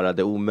tvungna att göra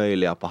det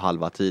omöjliga på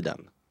halva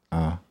tiden.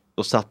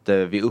 Då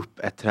satte vi upp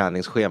ett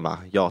träningsschema.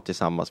 Jag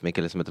tillsammans med en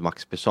kille som heter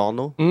Max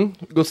Pisano.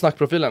 Gott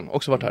snackprofilen,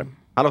 också varit här.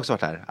 Han har också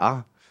varit här,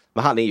 ja.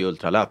 Men han är ju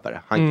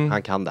ultralöpare.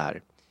 Han kan det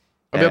här.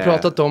 Ja, vi har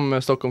pratat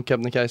om Stockholm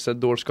Kebnekaise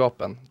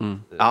dårskapen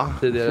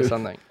tidigare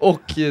sändning.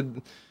 Och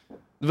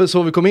det var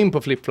så vi kom in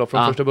på flip-flop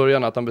från första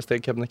början, att han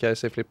besteg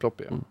Kebnekaise i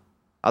flip-flop.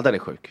 Ja, den är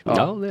sjuk.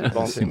 Ja, det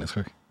är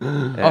sinnessjuk.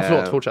 Ja,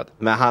 förlåt, fortsätt.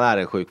 Men han är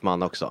en sjuk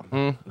man också.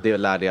 Det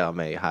lärde jag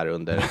mig här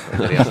under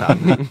resan.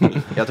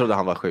 Jag trodde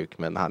han var sjuk,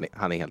 men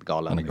han är helt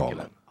galen. Han är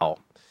galen. Ja.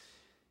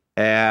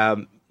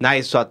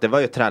 Nej, så att det var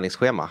ju ett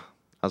träningsschema.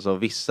 Alltså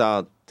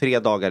vissa 3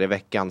 dagar i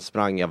veckan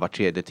sprang jag var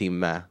 3:e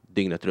timme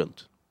dygnet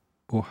runt.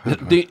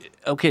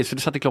 Okej, så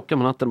du satt i klockan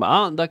på natten och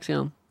bara, dags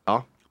igen.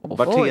 Ja,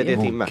 var 3:e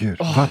timme.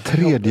 Var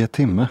 3:e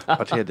timme? Var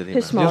 3:e timme.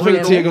 Hur smart jag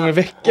får 3 gånger i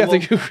veckan, jag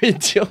tycker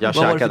skitjobb. Jag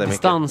vad var det för mycket.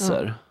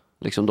 distanser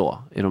liksom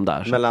då, i de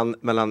där?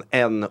 Mellan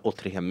 1 och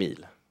 3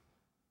 mil.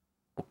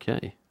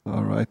 Okej.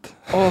 All right.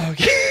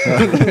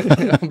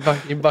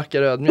 I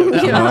backar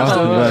ödmjuk.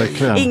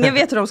 Verkligen. Ingen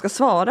vet hur de ska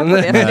svara på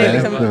det. För det är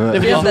liksom, det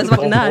vet inte ens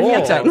varit i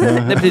närheten.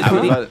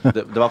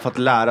 Det var för att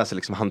lära sig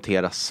liksom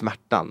hantera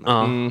smärtan.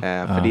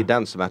 För det är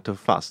den som är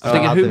tuffast. Jag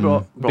tänker hur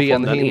bra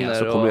den är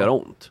så kommer det göra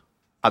ont.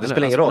 Ja, det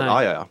spelar ingen roll.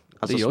 Ja.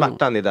 Alltså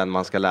smärtan är den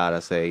man ska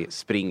lära sig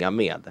springa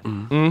med.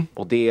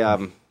 Och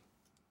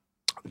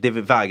det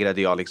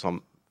vägrade jag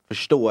liksom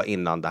förstå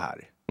innan det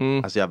här.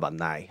 Alltså jag bara,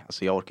 nej.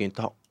 Alltså jag orkar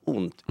inte ha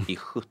ont i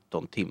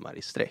 17 timmar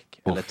i sträck.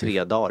 Eller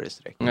 3 dagar i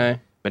sträck. Nej.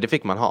 Men det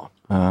fick man ha.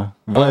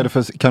 Vad är det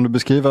för, kan du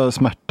beskriva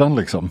smärtan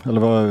liksom?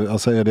 Eller vad,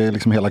 alltså är det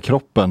liksom hela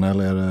kroppen?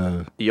 Eller är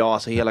det... Ja,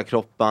 alltså hela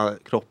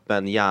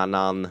kroppen,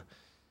 hjärnan.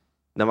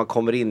 När man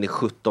kommer in i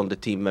 17:e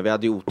timme. Vi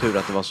hade ju otur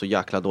att det var så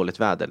jäkla dåligt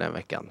väder den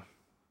veckan.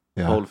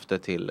 12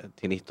 till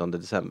 19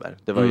 december.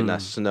 Det var ju när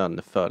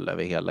snön föll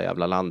över hela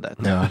jävla landet.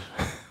 Ja.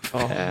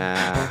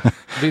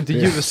 Det är inte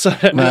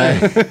ljusare.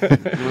 Nej.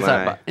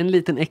 En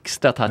liten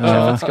extra touch för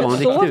att det ska vara en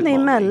riktig Sov ni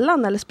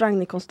emellan eller sprang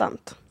ni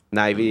konstant?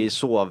 Nej, vi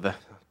sov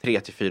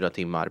 3-4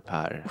 timmar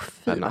per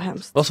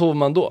natt. Vad sov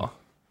man då?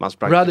 Man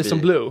sprang Radisson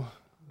Blue.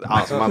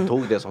 Alltså man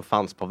tog det som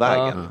fanns på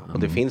vägen. Och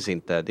det finns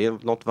inte. Det är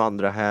något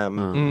vandrarhem,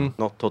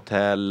 något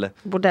hotell.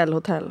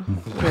 Bordellhotell.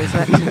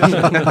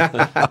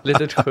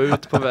 Litet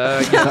skjut på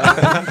vägen.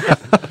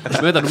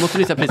 Men vänta, då måste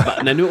ni säga precis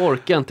bara, nej nu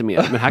orkar jag inte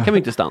mer. Men här kan vi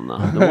inte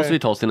stanna. Då måste vi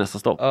ta oss till nästa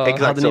stopp.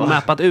 Exakt. Hade ni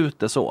mappat ut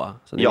det så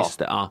ni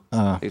visste?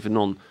 För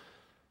någon...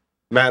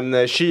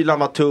 Men kylan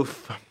var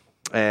tuff.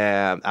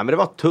 Men det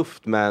var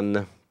tufft,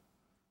 men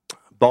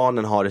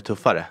barnen har det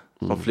tuffare.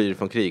 Som flyr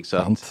från krig. Så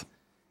att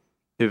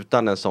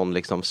utan en sån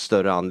liksom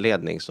större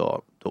anledning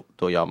så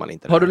då gör man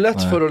inte det. Har du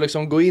lätt för att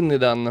liksom gå in i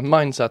den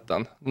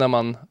mindseten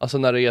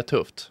när det är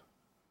tufft?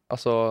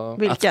 Alltså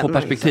att få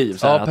perspektiv.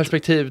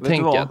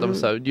 Perspektivtänket.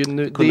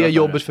 Det är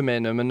jobbigt för mig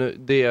nu, men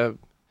det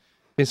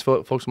finns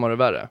folk som har det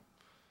värre.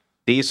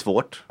 Det är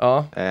svårt.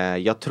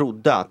 Jag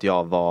trodde att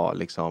jag var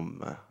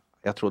liksom...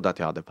 Jag trodde att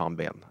jag hade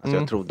pannben. Alltså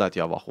jag trodde att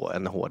jag var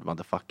en hård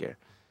motherfucker.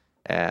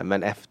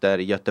 Men efter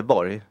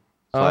Göteborg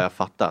så har jag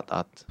fattat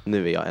att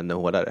nu är jag ännu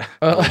hårdare.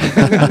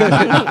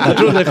 Jag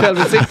trodde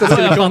självinsikten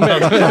skulle komma.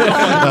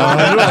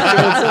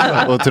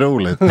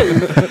 Otroligt.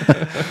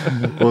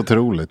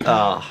 Otroligt.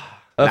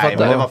 Nej,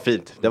 men det var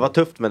fint. Det var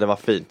tufft, men det var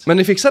fint. Men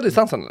ni fixade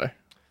distansen eller?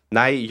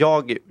 Nej,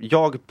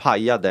 jag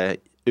pajade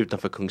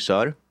utanför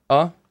Kungsör.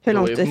 Hur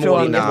långt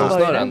ifrån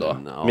Göteborg då?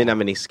 Mina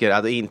menisker,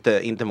 alltså inte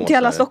målsnöret. Till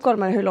alla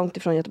stockholmare, hur långt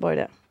ifrån Göteborg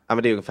det är? Ja,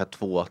 men det är ungefär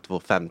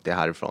 2,50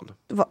 härifrån.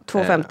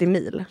 2,50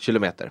 mil?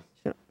 Kilometer.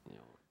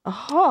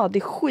 Jaha, det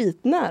är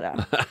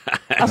skitnära.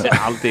 Alltså,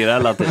 allt är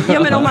relativt. Ja,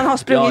 men om man har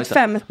sprungit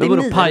 50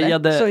 mil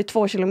så är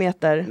 2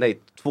 kilometer... Nej,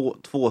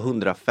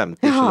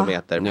 250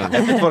 kilometer.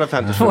 Efter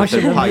 250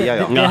 kilometer pajar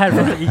jag. Det här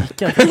var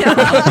Ica.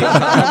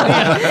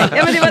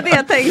 Ja, men det var det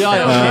jag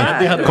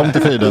tänkte. Kom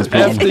till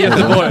Fridhemsplan. Efter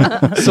Göteborg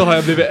så har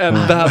jag blivit en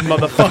bad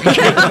motherfucker.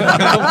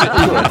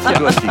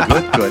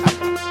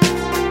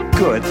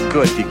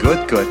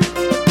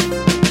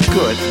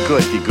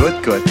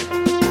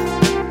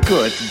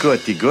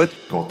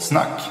 Gott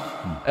snack.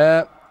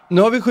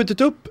 Nu har vi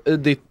skjutit upp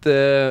ditt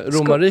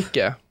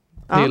romarrike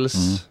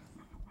tills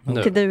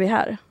nu. Till du är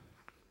här.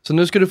 Så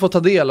nu ska du få ta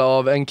del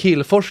av en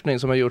killforskning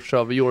som har gjorts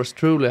av yours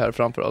truly här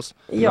framför oss.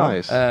 Ja.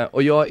 Nice.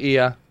 Och jag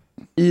är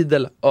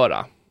idel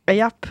öra.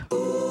 Japp.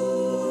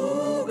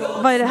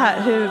 vad är det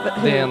här? Hur,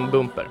 det är en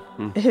bumper.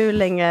 Hur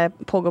länge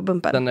pågår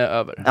bumper? Den är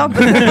över. Ja,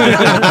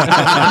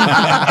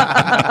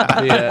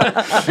 det är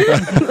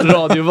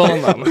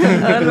radiovanan.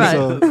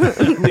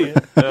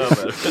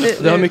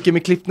 Det har mycket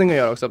med klippning att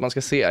göra också, att man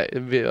ska se att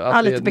det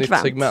är ett nytt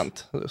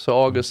segment.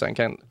 Så August sen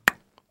kan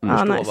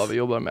förstå vad vi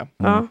jobbar med.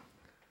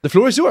 The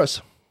floor is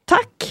yours.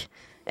 Tack.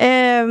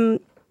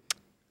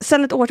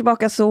 Sen ett år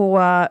tillbaka så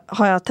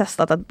har jag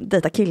testat att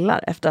dejta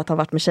killar efter att ha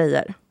varit med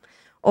tjejer.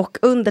 Och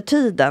under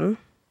tiden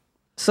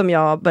som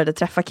jag började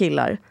träffa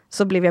killar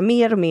så blev jag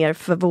mer och mer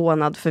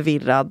förvånad,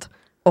 förvirrad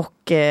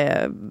och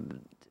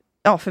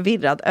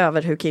förvirrad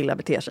över hur killar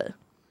beter sig.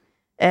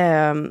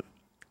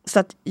 Så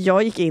att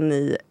jag gick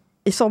in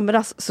i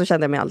somras så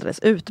kände jag mig alldeles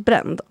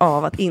utbränd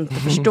av att inte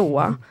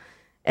förstå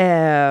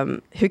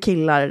hur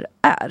killar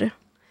är.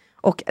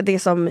 Och det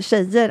som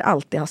tjejer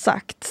alltid har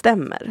sagt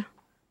stämmer.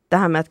 Det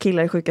här med att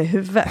killar är sjuka i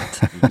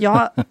huvudet. Jag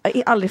har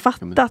aldrig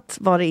fattat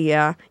vad det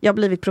är. Jag har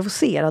blivit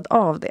provocerad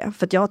av det.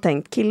 För att jag har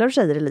tänkt, killar och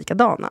tjejer är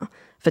likadana.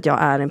 För att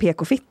jag är en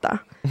PK-fitta.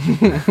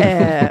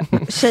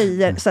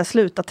 Tjejer, så här,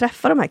 sluta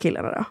träffa de här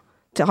killarna då.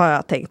 Det har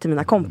jag tänkt till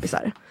mina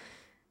kompisar.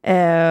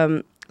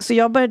 Så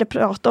jag började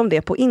prata om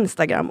det på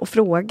Instagram och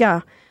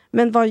fråga.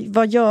 Men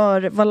vad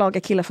lagar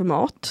killar för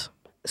mat?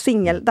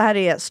 Singel, det här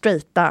är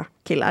straighta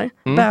killar.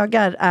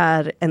 Bögar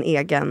är en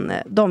egen,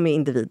 de är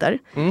individer.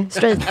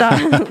 Straighta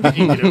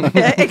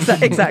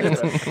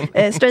exakt.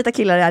 Straighta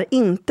killar är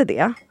inte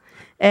det.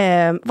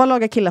 Vad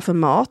lagar killar för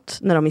mat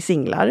när de är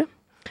singlar?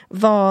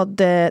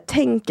 Vad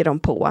tänker de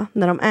på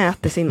när de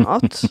äter sin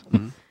mat?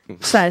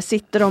 Så här,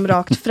 sitter de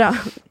rakt fram.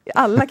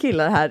 Alla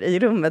killar här i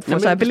rummet får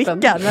så här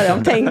blickar när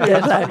de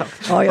tänker så här.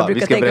 Ja, jag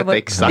brukar tänka på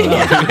exakt. Det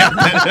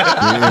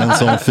är en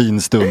sån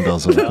fin stund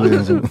alltså.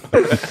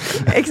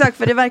 Exakt,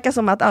 för det verkar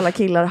som att alla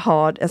killar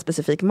har en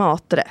specifik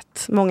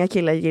maträtt. Många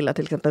killar gillar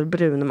till exempel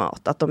brun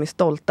mat. Att de är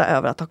stolta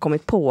över att ha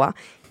kommit på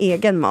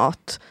egen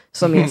mat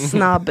som är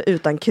snabb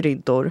utan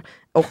kryddor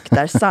och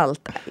där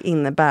salt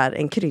innebär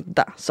en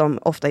krydda som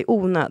ofta är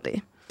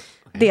onödig.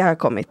 Det har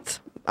jag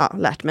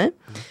lärt mig.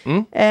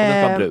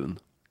 Det var brun.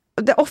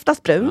 Det är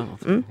oftast brun.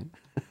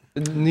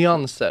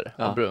 Nyanser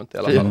av brunt i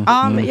alla fall.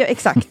 Ja, men,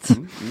 exakt.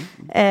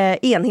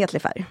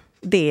 Enhetlig färg.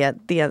 Det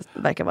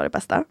verkar vara det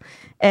bästa.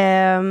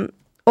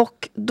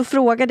 Och då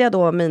frågade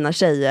jag mina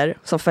tjejer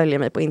som följer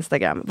mig på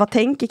Instagram. Vad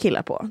tänker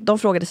killar på? De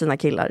frågade sina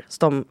killar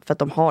för att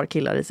de har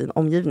killar i sin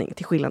omgivning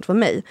till skillnad från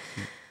mig.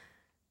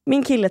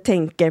 Min kille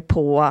tänker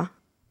på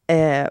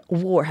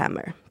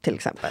Warhammer till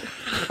exempel.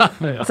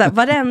 Så här,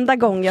 varenda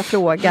gång jag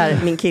frågar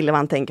min kille vad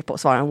han tänker på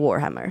svarar han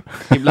Warhammer.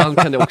 Ibland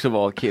kan det också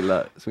vara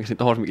killar som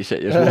inte har så mycket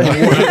tjejer.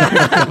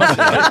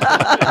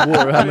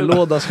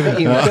 Warhammer-låda ska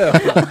vi inte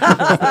öppna.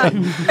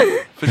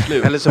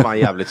 Eller så var han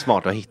jävligt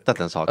smart och har hittat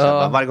en sak.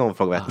 Varje gång hon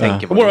frågar vad jag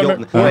tänker på.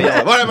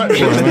 Warhammer!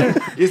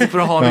 Just för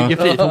att ha mycket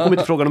fri. Hon kommer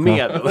inte fråga något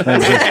mer.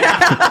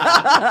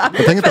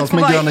 Jag tänker inte alls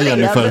med gröna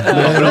Jennifer. Det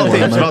är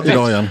Warhammer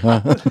idag igen.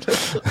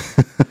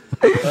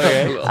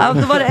 Ja,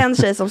 då var det en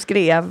tjej som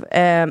skrev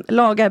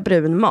lagar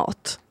brun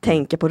mat,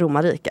 tänker på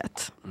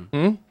romarriket.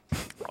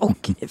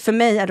 Och för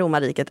mig är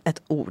romarriket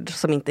ett ord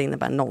som inte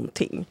innebär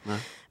någonting.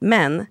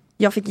 Men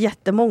jag fick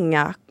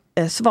jättemånga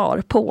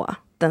svar på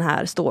den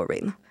här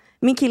storyn.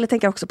 Min kille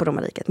tänker också på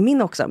romarriket.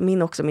 Min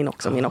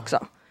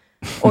också.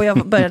 Och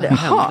jag började,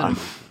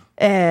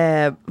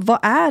 vad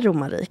är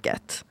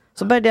romarriket?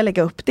 Så började jag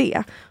lägga upp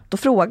det. Då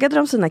frågade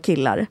de sina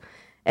killar.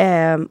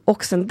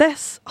 Och sen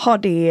dess har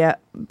det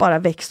bara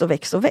växt.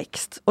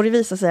 Och det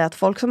visar sig att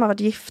folk som har varit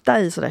gifta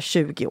i sådär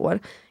 20 år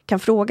kan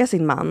fråga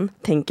sin man,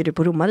 tänker du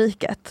på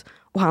romarriket?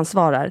 Och han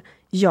svarar,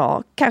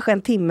 ja, kanske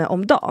en timme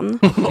om dagen.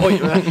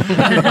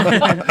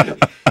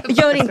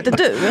 Gör inte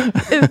du?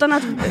 Utan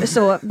att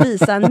så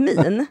visa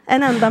en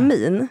enda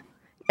min,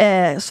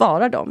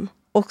 svarar de.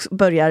 Och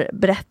börjar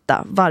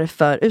berätta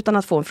varför, utan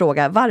att få en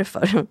fråga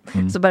varför,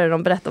 så börjar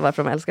de berätta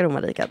varför de älskar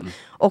romarriket.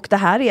 Och det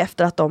här är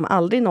efter att de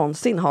aldrig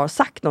någonsin har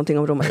sagt någonting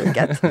om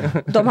romarriket.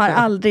 De har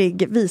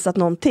aldrig visat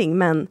någonting,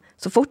 men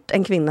så fort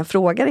en kvinna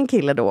frågar en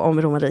kille då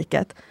om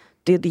romarriket,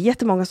 det är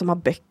jättemånga som har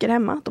böcker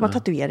hemma, de har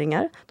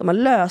tatueringar, de har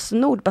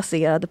lösenord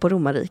baserade på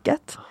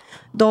romarriket.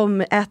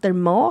 De äter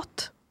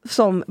mat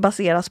som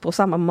baseras på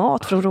samma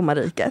mat från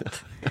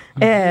romarriket.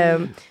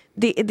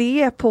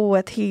 Det är på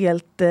ett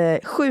helt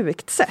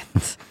sjukt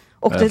sätt.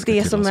 Och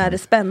det som är det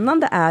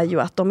spännande är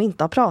ju att de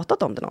inte har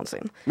pratat om det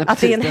någonsin. Att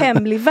det är en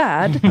hemlig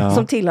värld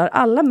som tillhör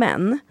alla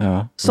män.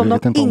 Som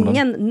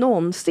ingen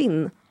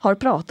någonsin har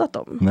pratat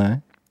om. Nej.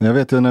 Jag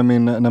vet ju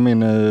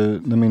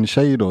när min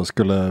tjej då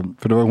skulle,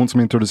 för det var hon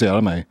som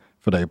introducerade mig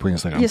för dig på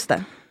Instagram. Just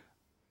det.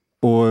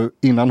 Och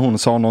innan hon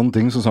sa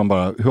någonting så sa hon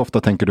bara, hur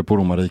ofta tänker du på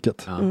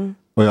romarriket?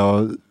 Och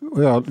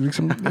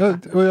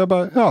jag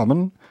bara, ja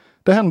men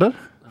det händer.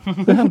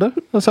 Det händer.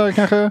 Så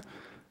kanske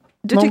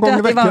du tyckte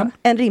att det var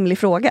en rimlig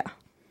fråga?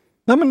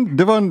 Nej, men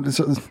det var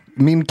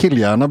min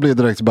killhjärna blev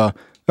direkt så bara,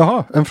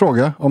 jaha, en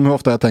fråga om hur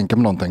ofta jag tänker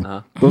på någonting.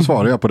 Då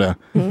svarar jag på det.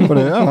 Och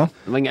det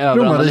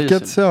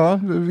romarriket,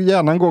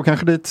 hjärnan går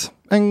kanske dit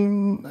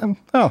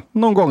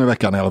någon gång i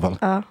veckan i alla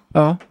fall.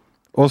 Ja.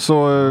 Och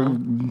så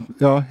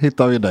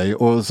hittar vi dig.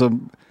 Och så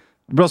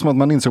bra som att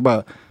man insåg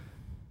bara,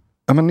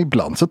 ja men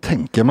ibland så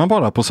tänker man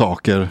bara på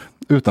saker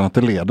utan att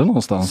det leder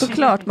någonstans.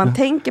 Såklart man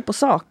tänker på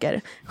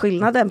saker.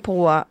 Skillnaden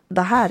på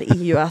det här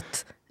är ju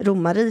att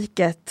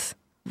romarriket,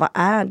 vad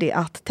är det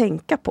att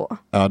tänka på?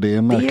 Ja, det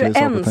är ju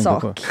en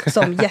sak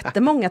som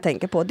jättemånga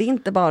tänker på. Det är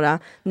inte bara,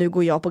 nu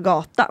går jag på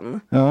gatan.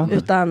 Ja.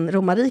 Utan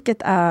romarriket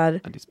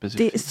är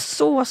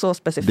så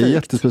specifikt. Det är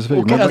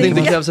jättespecifikt. Och att det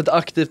inte krävs ett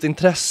aktivt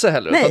intresse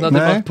heller. Nej. Utan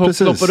att det bara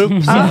ploppar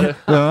upp så här.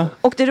 Ja.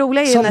 Och det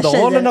roliga är ju när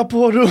sandalerna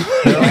på Rom.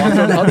 Ja,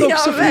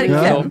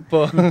 verkligen.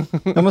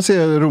 Ja, man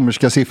ser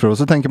romerska siffror och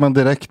så tänker man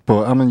direkt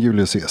på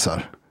Julius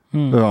Caesar.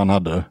 Hur han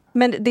hade.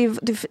 Men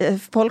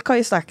folk har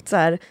ju sagt så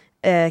här,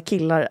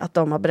 killar att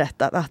de har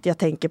berättat att jag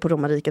tänker på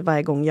romarriket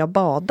varje gång jag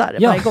badar.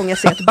 Ja. Varje gång jag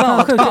ser ett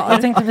badkar.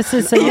 Jag tänkte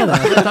precis säga det.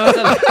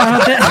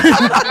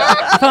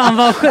 Fan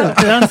vad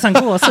sjukt. Det är nästan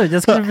gåshud.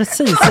 Jag skulle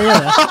precis säga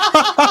det.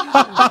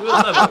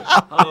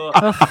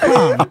 Vad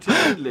fan?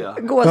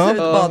 Gåshud,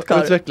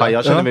 badkar. Ja,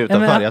 jag känner mig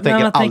utanför. Jag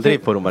tänker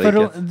aldrig på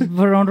romarriket.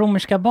 På de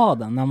romerska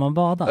baden när man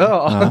badar.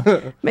 Ja.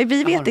 Men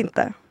vi vet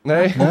inte.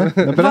 Nej.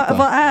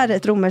 Vad är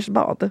ett romerskt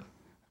bad?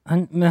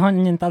 Men har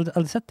ni inte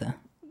aldrig sett det?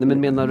 Nej,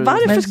 men menar du...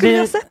 Varför skulle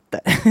jag sett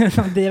det?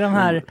 Det är de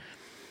här...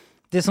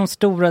 Det är som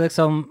stora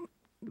liksom...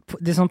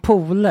 Det är som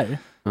pooler.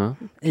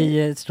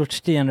 I ett stort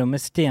stenrum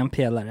med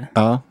stenpelare.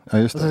 Ja,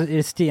 just det. Och så är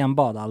det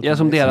stenbad allt. Ja,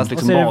 som deras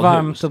liksom badhus. Och så är det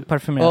varmt och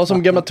parfymerat. Ja,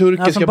 som gamla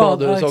turkiska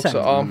badhus också.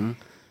 Ja.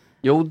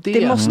 Jo,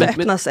 det måste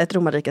öppnas ett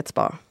romarrikets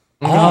spa.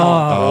 Det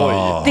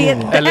är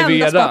det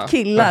enda sport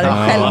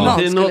killar själva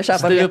skulle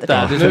köpa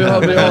jättemycket. Nu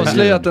har vi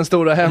avslöjat den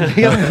stora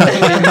hemligheten.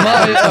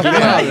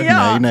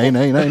 Nej.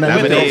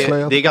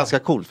 Det är ganska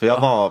coolt,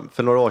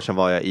 för några år sedan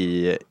var jag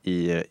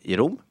i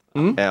Rom.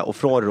 Och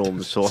från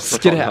Rom så...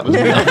 Skräm! Ja, men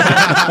det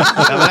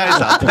här är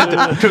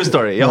sant. True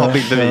story, jag har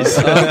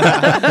bildbevis.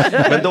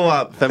 Men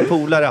då, för en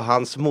polare,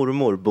 hans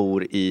mormor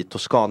bor i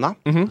Toscana.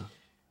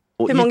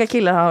 Hur många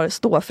killar har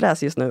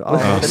ståfräs just nu?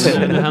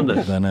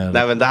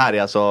 Nej, men det här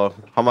är alltså,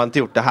 har man inte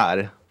gjort det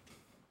här,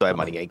 då är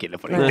man ingen kille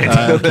på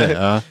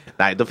det.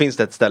 Nej, då finns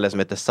det ett ställe som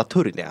heter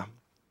Saturnia.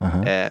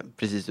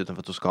 Precis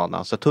utanför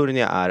Toscana.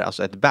 Saturnia är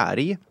alltså ett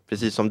berg,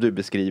 precis som du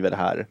beskriver det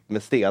här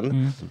med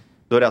sten.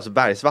 Då är det alltså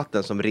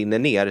bergsvatten som rinner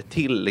ner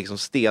till liksom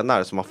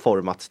stenar som har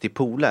formats till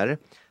pooler.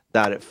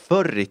 Där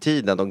förr i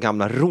tiden, de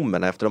gamla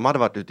romerna, efter de hade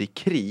varit ute i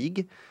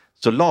krig,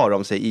 så la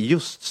de sig i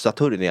just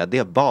Saturnia,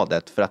 det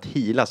badet, för att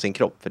hila sin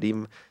kropp. För det är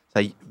så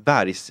här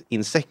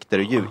bergsinsekter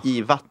och djur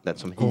i vattnet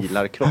som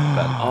hilar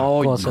kroppen.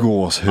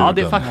 Gåshuden. Ja,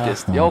 det är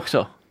faktiskt. Jag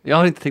också. Jag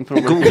har inte tänkt på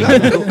det.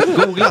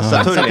 Googla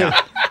Saturnia.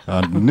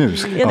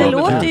 Det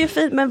låter ju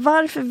fint, men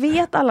varför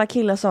vet alla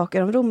killar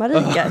saker om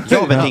romarriket?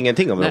 Jag vet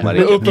ingenting om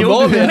romarriket.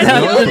 Uppenbarligen.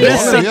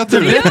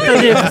 Du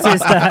berättade ju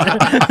precis det här.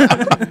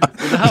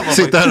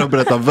 Sitter här och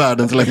berättar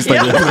världens längsta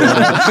grej.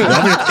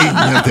 Jag vet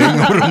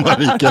ingenting om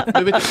romarriket.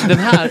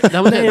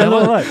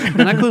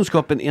 Den här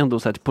kunskapen är ändå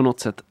så här, på något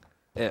sätt,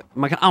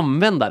 man kan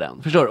använda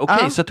den. Förstår du?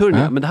 Okej,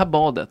 Saturnia, men det här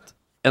badet,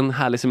 en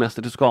härlig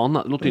semester till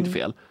Toscana, det låter inte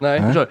fel.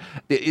 Nej. Förstår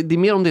du? Det är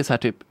mer om det är så här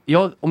typ,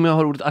 om jag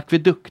har ordet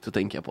akvedukt så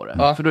tänker jag på det.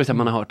 För då är det så här,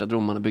 man har hört att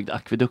romarna byggde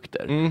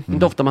akvedukter.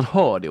 Inte ofta man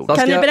hör det ordet.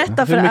 Kan ni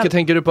berätta för hur mycket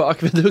tänker du på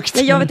akvedukt?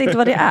 Nej, jag vet inte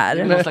vad det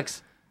är. Någon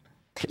slags...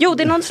 Jo,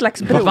 det är någon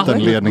slags bro.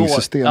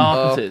 Vattenledningssystem.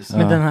 Ja, precis.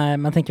 Men den här,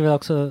 man tänker väl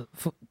också,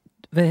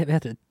 vad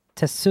heter det?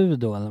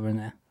 Tessudo eller vad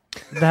det är.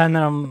 Det här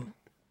när de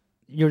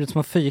gjorde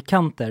små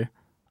fyrkanter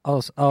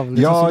av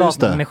liksom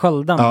soldater med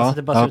sköldarna. Ja, så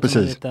det bara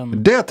precis.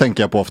 Liten... Det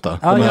tänker jag på ofta.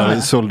 De här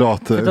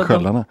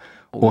soldatsköldarna.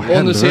 Och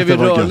nu ser vi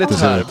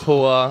rörligt här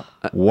på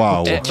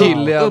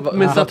killiga... Upp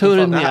med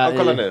Saturnia.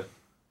 Kolla nu.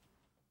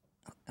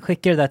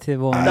 Skickar det där till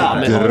vår...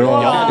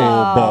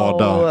 Dra och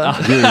bada.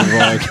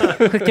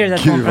 Skickar det där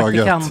till vår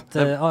praktikant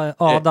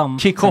Adam.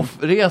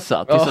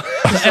 Kick-off-resa.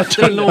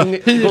 Efter en lång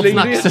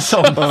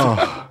snacksäsong.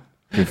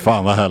 Fy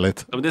fan vad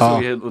härligt. Ja, men det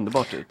såg helt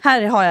underbart ut.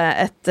 Här har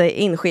jag ett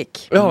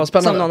inskick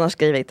som någon har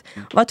skrivit.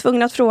 Var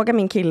tvungen att fråga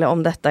min kille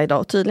om detta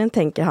idag. Tydligen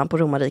tänker han på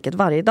romarriket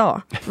varje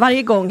dag.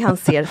 Varje gång han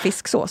ser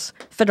fisksås.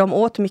 För de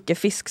åt mycket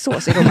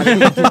fisksås i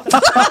romarriket.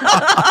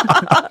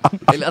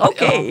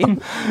 Okej.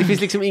 Det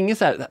finns liksom ingen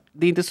så här,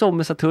 det är inte som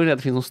med Saturnia,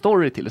 det finns någon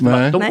story till.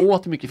 De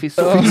åt mycket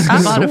fisksås.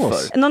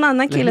 Varför? Någon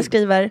annan kille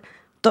skriver,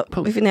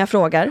 när jag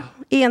frågar,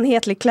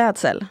 enhetlig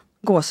klädsel.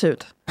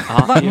 Gåshud.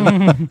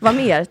 Vad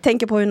mer?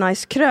 Tänker på hur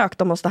nice krök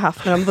de måste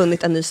haft när de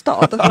vunnit en ny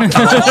stad.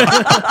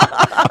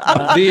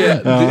 Det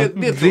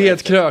är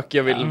ett krök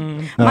jag vill.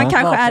 Man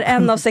kanske är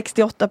en av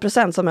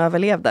 68% som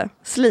överlevde.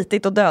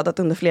 Slitit och dödat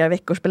under flera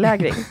veckors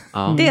belägring.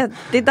 Det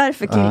är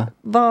därför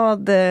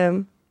vad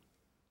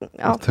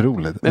Ja.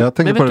 Otroligt. Jag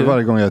tänker på det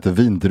varje gång jag äter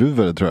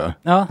vindruvor, tror jag.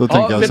 Ja, då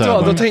tänker jag så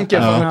här, då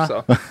tänker jag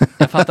också.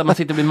 Jag fattar, man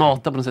sitter och blir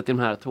matad på något sätt i de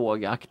här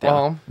tågaktiga.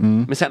 Ja.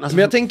 Men, sen, alltså,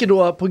 men jag tänker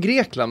då på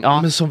Grekland,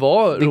 men som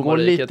var det går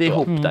lite då.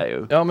 ihop där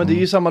ju. Ja, men det är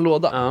ju samma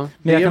låda. Ja.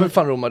 Det är väl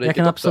fan romarriket jag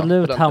kan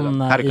absolut också,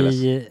 hamna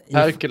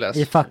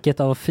i facket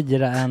av att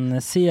fira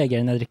en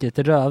seger när jag dricker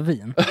lite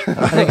rödvin. Så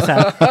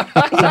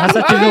här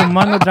satt ju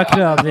romarna och drack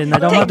rödvin när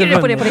de hade vunnit. Tänker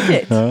du på det på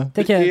riktigt?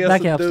 Där kan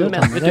jag absolut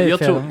hamna. Jag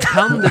tror,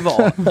 kan det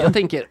vara, jag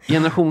tänker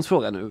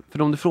generationsfråga nu,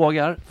 för om du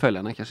frågar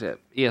följarna kanske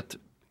är ett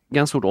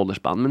ganska stort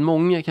åldersspann, men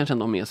många kanske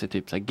ändå har med sig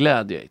typ så här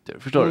Gladiator,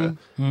 förstår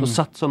du? Och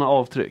satt sådana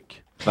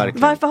avtryck.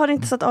 Verkligen. Varför har det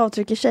inte satt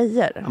avtryck i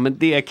tjejer? Ja, men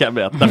det kan jag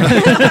berätta.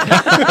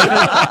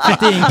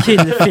 Det är en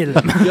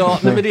killfilm. Ja,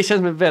 men det känns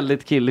som en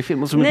väldigt killig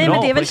film. Och som nej,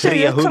 men det är väl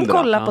tjejer som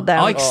kollar på den.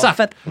 Ja, exakt.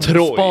 För att...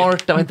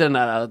 Sparta, inte den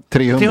där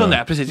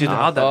 300, precis.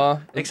 Ja,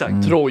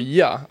 exakt.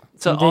 Troja.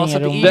 Så,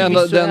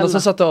 det enda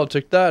som satte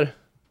avtryck där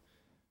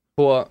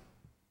på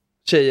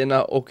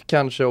tjejerna och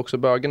kanske också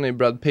bögarna i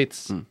Brad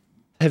Pitts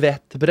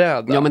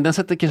tvättbräda. Ja, men den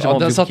sätter kanske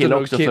avtryck på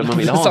killar också för att man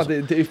vill ha.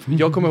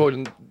 Jag kommer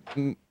ihåg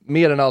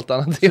mer än allt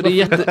annat. Så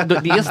det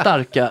är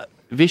starka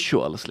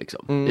visuals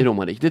liksom i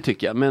romarriket, det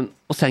tycker jag. Men,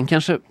 och sen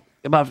kanske,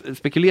 jag bara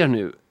spekulerar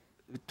nu,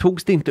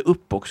 togs det inte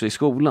upp också i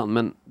skolan,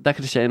 men där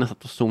kanske tjejerna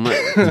satt och zoomade.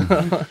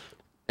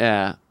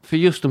 För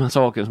just de här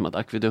sakerna som att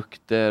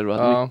akvedukter och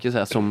att mycket så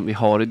här som vi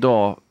har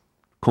idag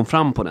kom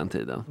fram på den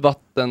tiden.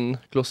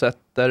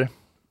 Vattenklosetter.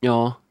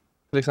 Ja.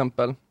 Till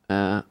exempel.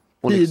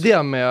 Och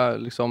tidiga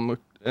med liksom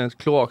ett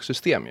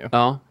kloaksystem ju.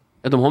 Ja,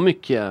 de har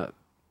mycket.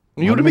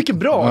 De gjorde mycket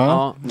bra.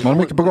 Ja, de har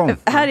mycket på gång.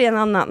 Här är en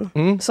annan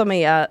som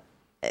är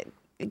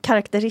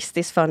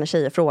karaktäristisk för när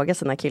tjejer frågar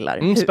sina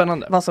killar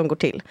spännande. Vad som går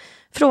till.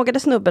 Frågade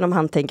snubben om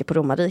han tänker på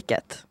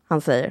romarriket.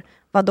 Han säger,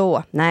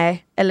 vadå?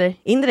 Nej. Eller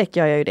indirekt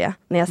gör jag ju det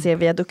när jag ser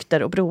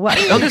viadukter och broar.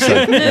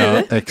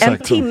 Nu, en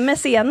timme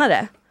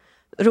senare,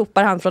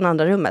 ropar han från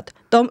andra rummet.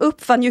 De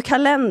uppfann ju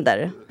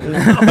kalender.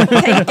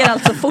 Tänker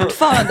alltså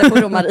fortfarande på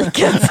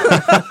romarriket.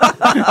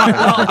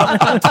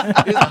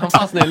 Han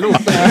fastnar i loop.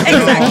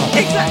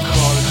 Exakt.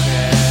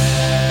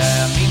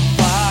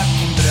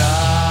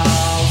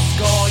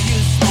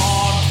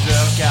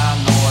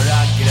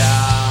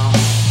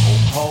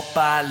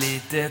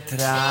 Lite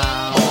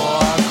tram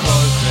och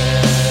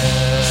Jorge,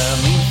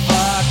 min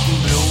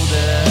fucking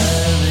broder.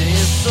 Det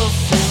är så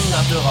synd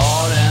att du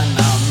har en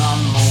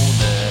annan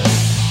moder.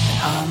 En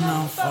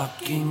annan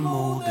fucking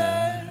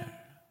moder.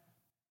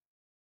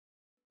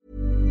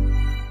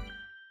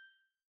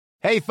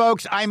 Hey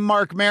folks, I'm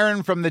Mark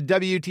Maron from the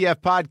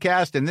WTF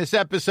podcast, and this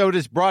episode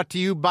is brought to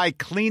you by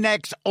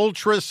Kleenex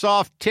Ultra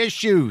Soft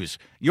Tissues,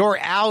 your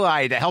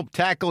ally to help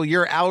tackle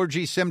your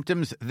allergy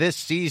symptoms this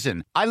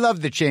season. I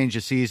love the change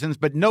of seasons,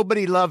 but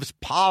nobody loves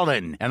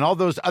pollen and all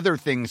those other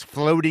things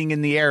floating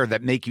in the air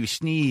that make you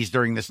sneeze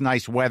during this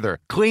nice weather.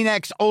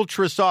 Kleenex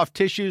Ultra Soft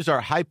Tissues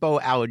are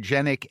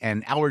hypoallergenic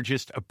and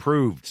allergist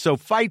approved, so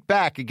fight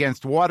back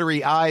against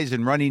watery eyes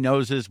and runny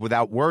noses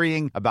without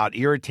worrying about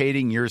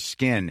irritating your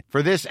skin.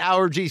 For this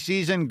allergy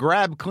season,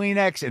 grab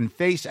Kleenex and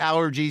face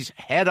allergies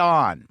head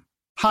on.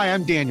 Hi,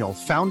 I'm Daniel,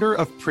 founder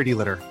of Pretty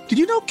Litter. Did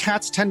you know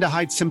cats tend to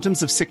hide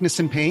symptoms of sickness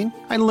and pain?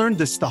 I learned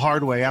this the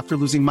hard way after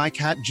losing my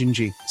cat,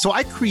 Gingy. So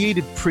I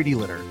created Pretty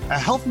Litter, a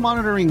health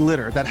monitoring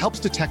litter that helps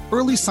detect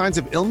early signs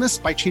of illness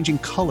by changing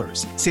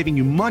colors, saving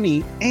you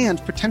money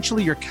and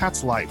potentially your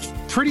cat's life.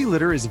 Pretty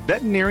Litter is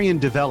veterinarian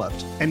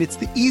developed, and it's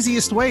the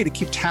easiest way to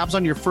keep tabs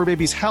on your fur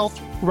baby's health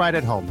right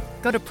at home.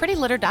 Go to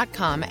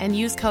prettylitter.com and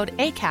use code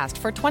ACAST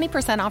for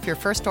 20% off your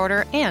first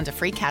order and a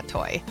free cat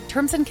toy.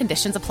 Terms and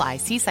conditions apply.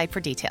 See site for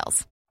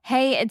details.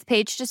 Hey, it's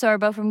Paige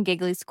DeSorbo from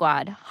Giggly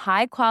Squad.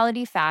 High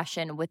quality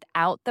fashion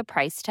without the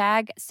price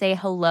tag. Say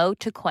hello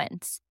to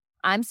Quince.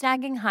 I'm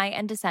snagging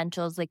high-end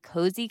essentials like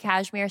cozy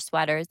cashmere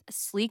sweaters,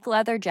 sleek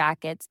leather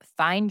jackets,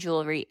 fine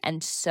jewelry,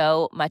 and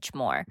so much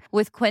more.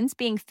 With Quince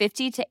being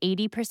 50 to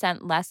 80%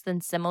 less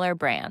than similar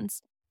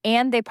brands.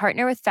 And they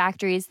partner with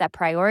factories that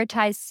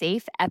prioritize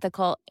safe,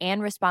 ethical,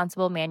 and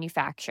responsible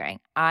manufacturing.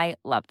 I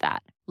love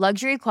that.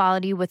 Luxury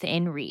quality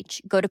within reach.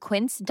 Go to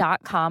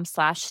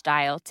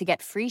quince.com/style to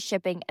get free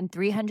shipping and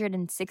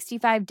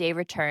 365-day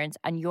returns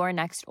on your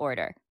next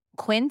order.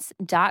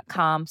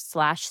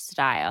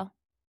 Quince.com/style.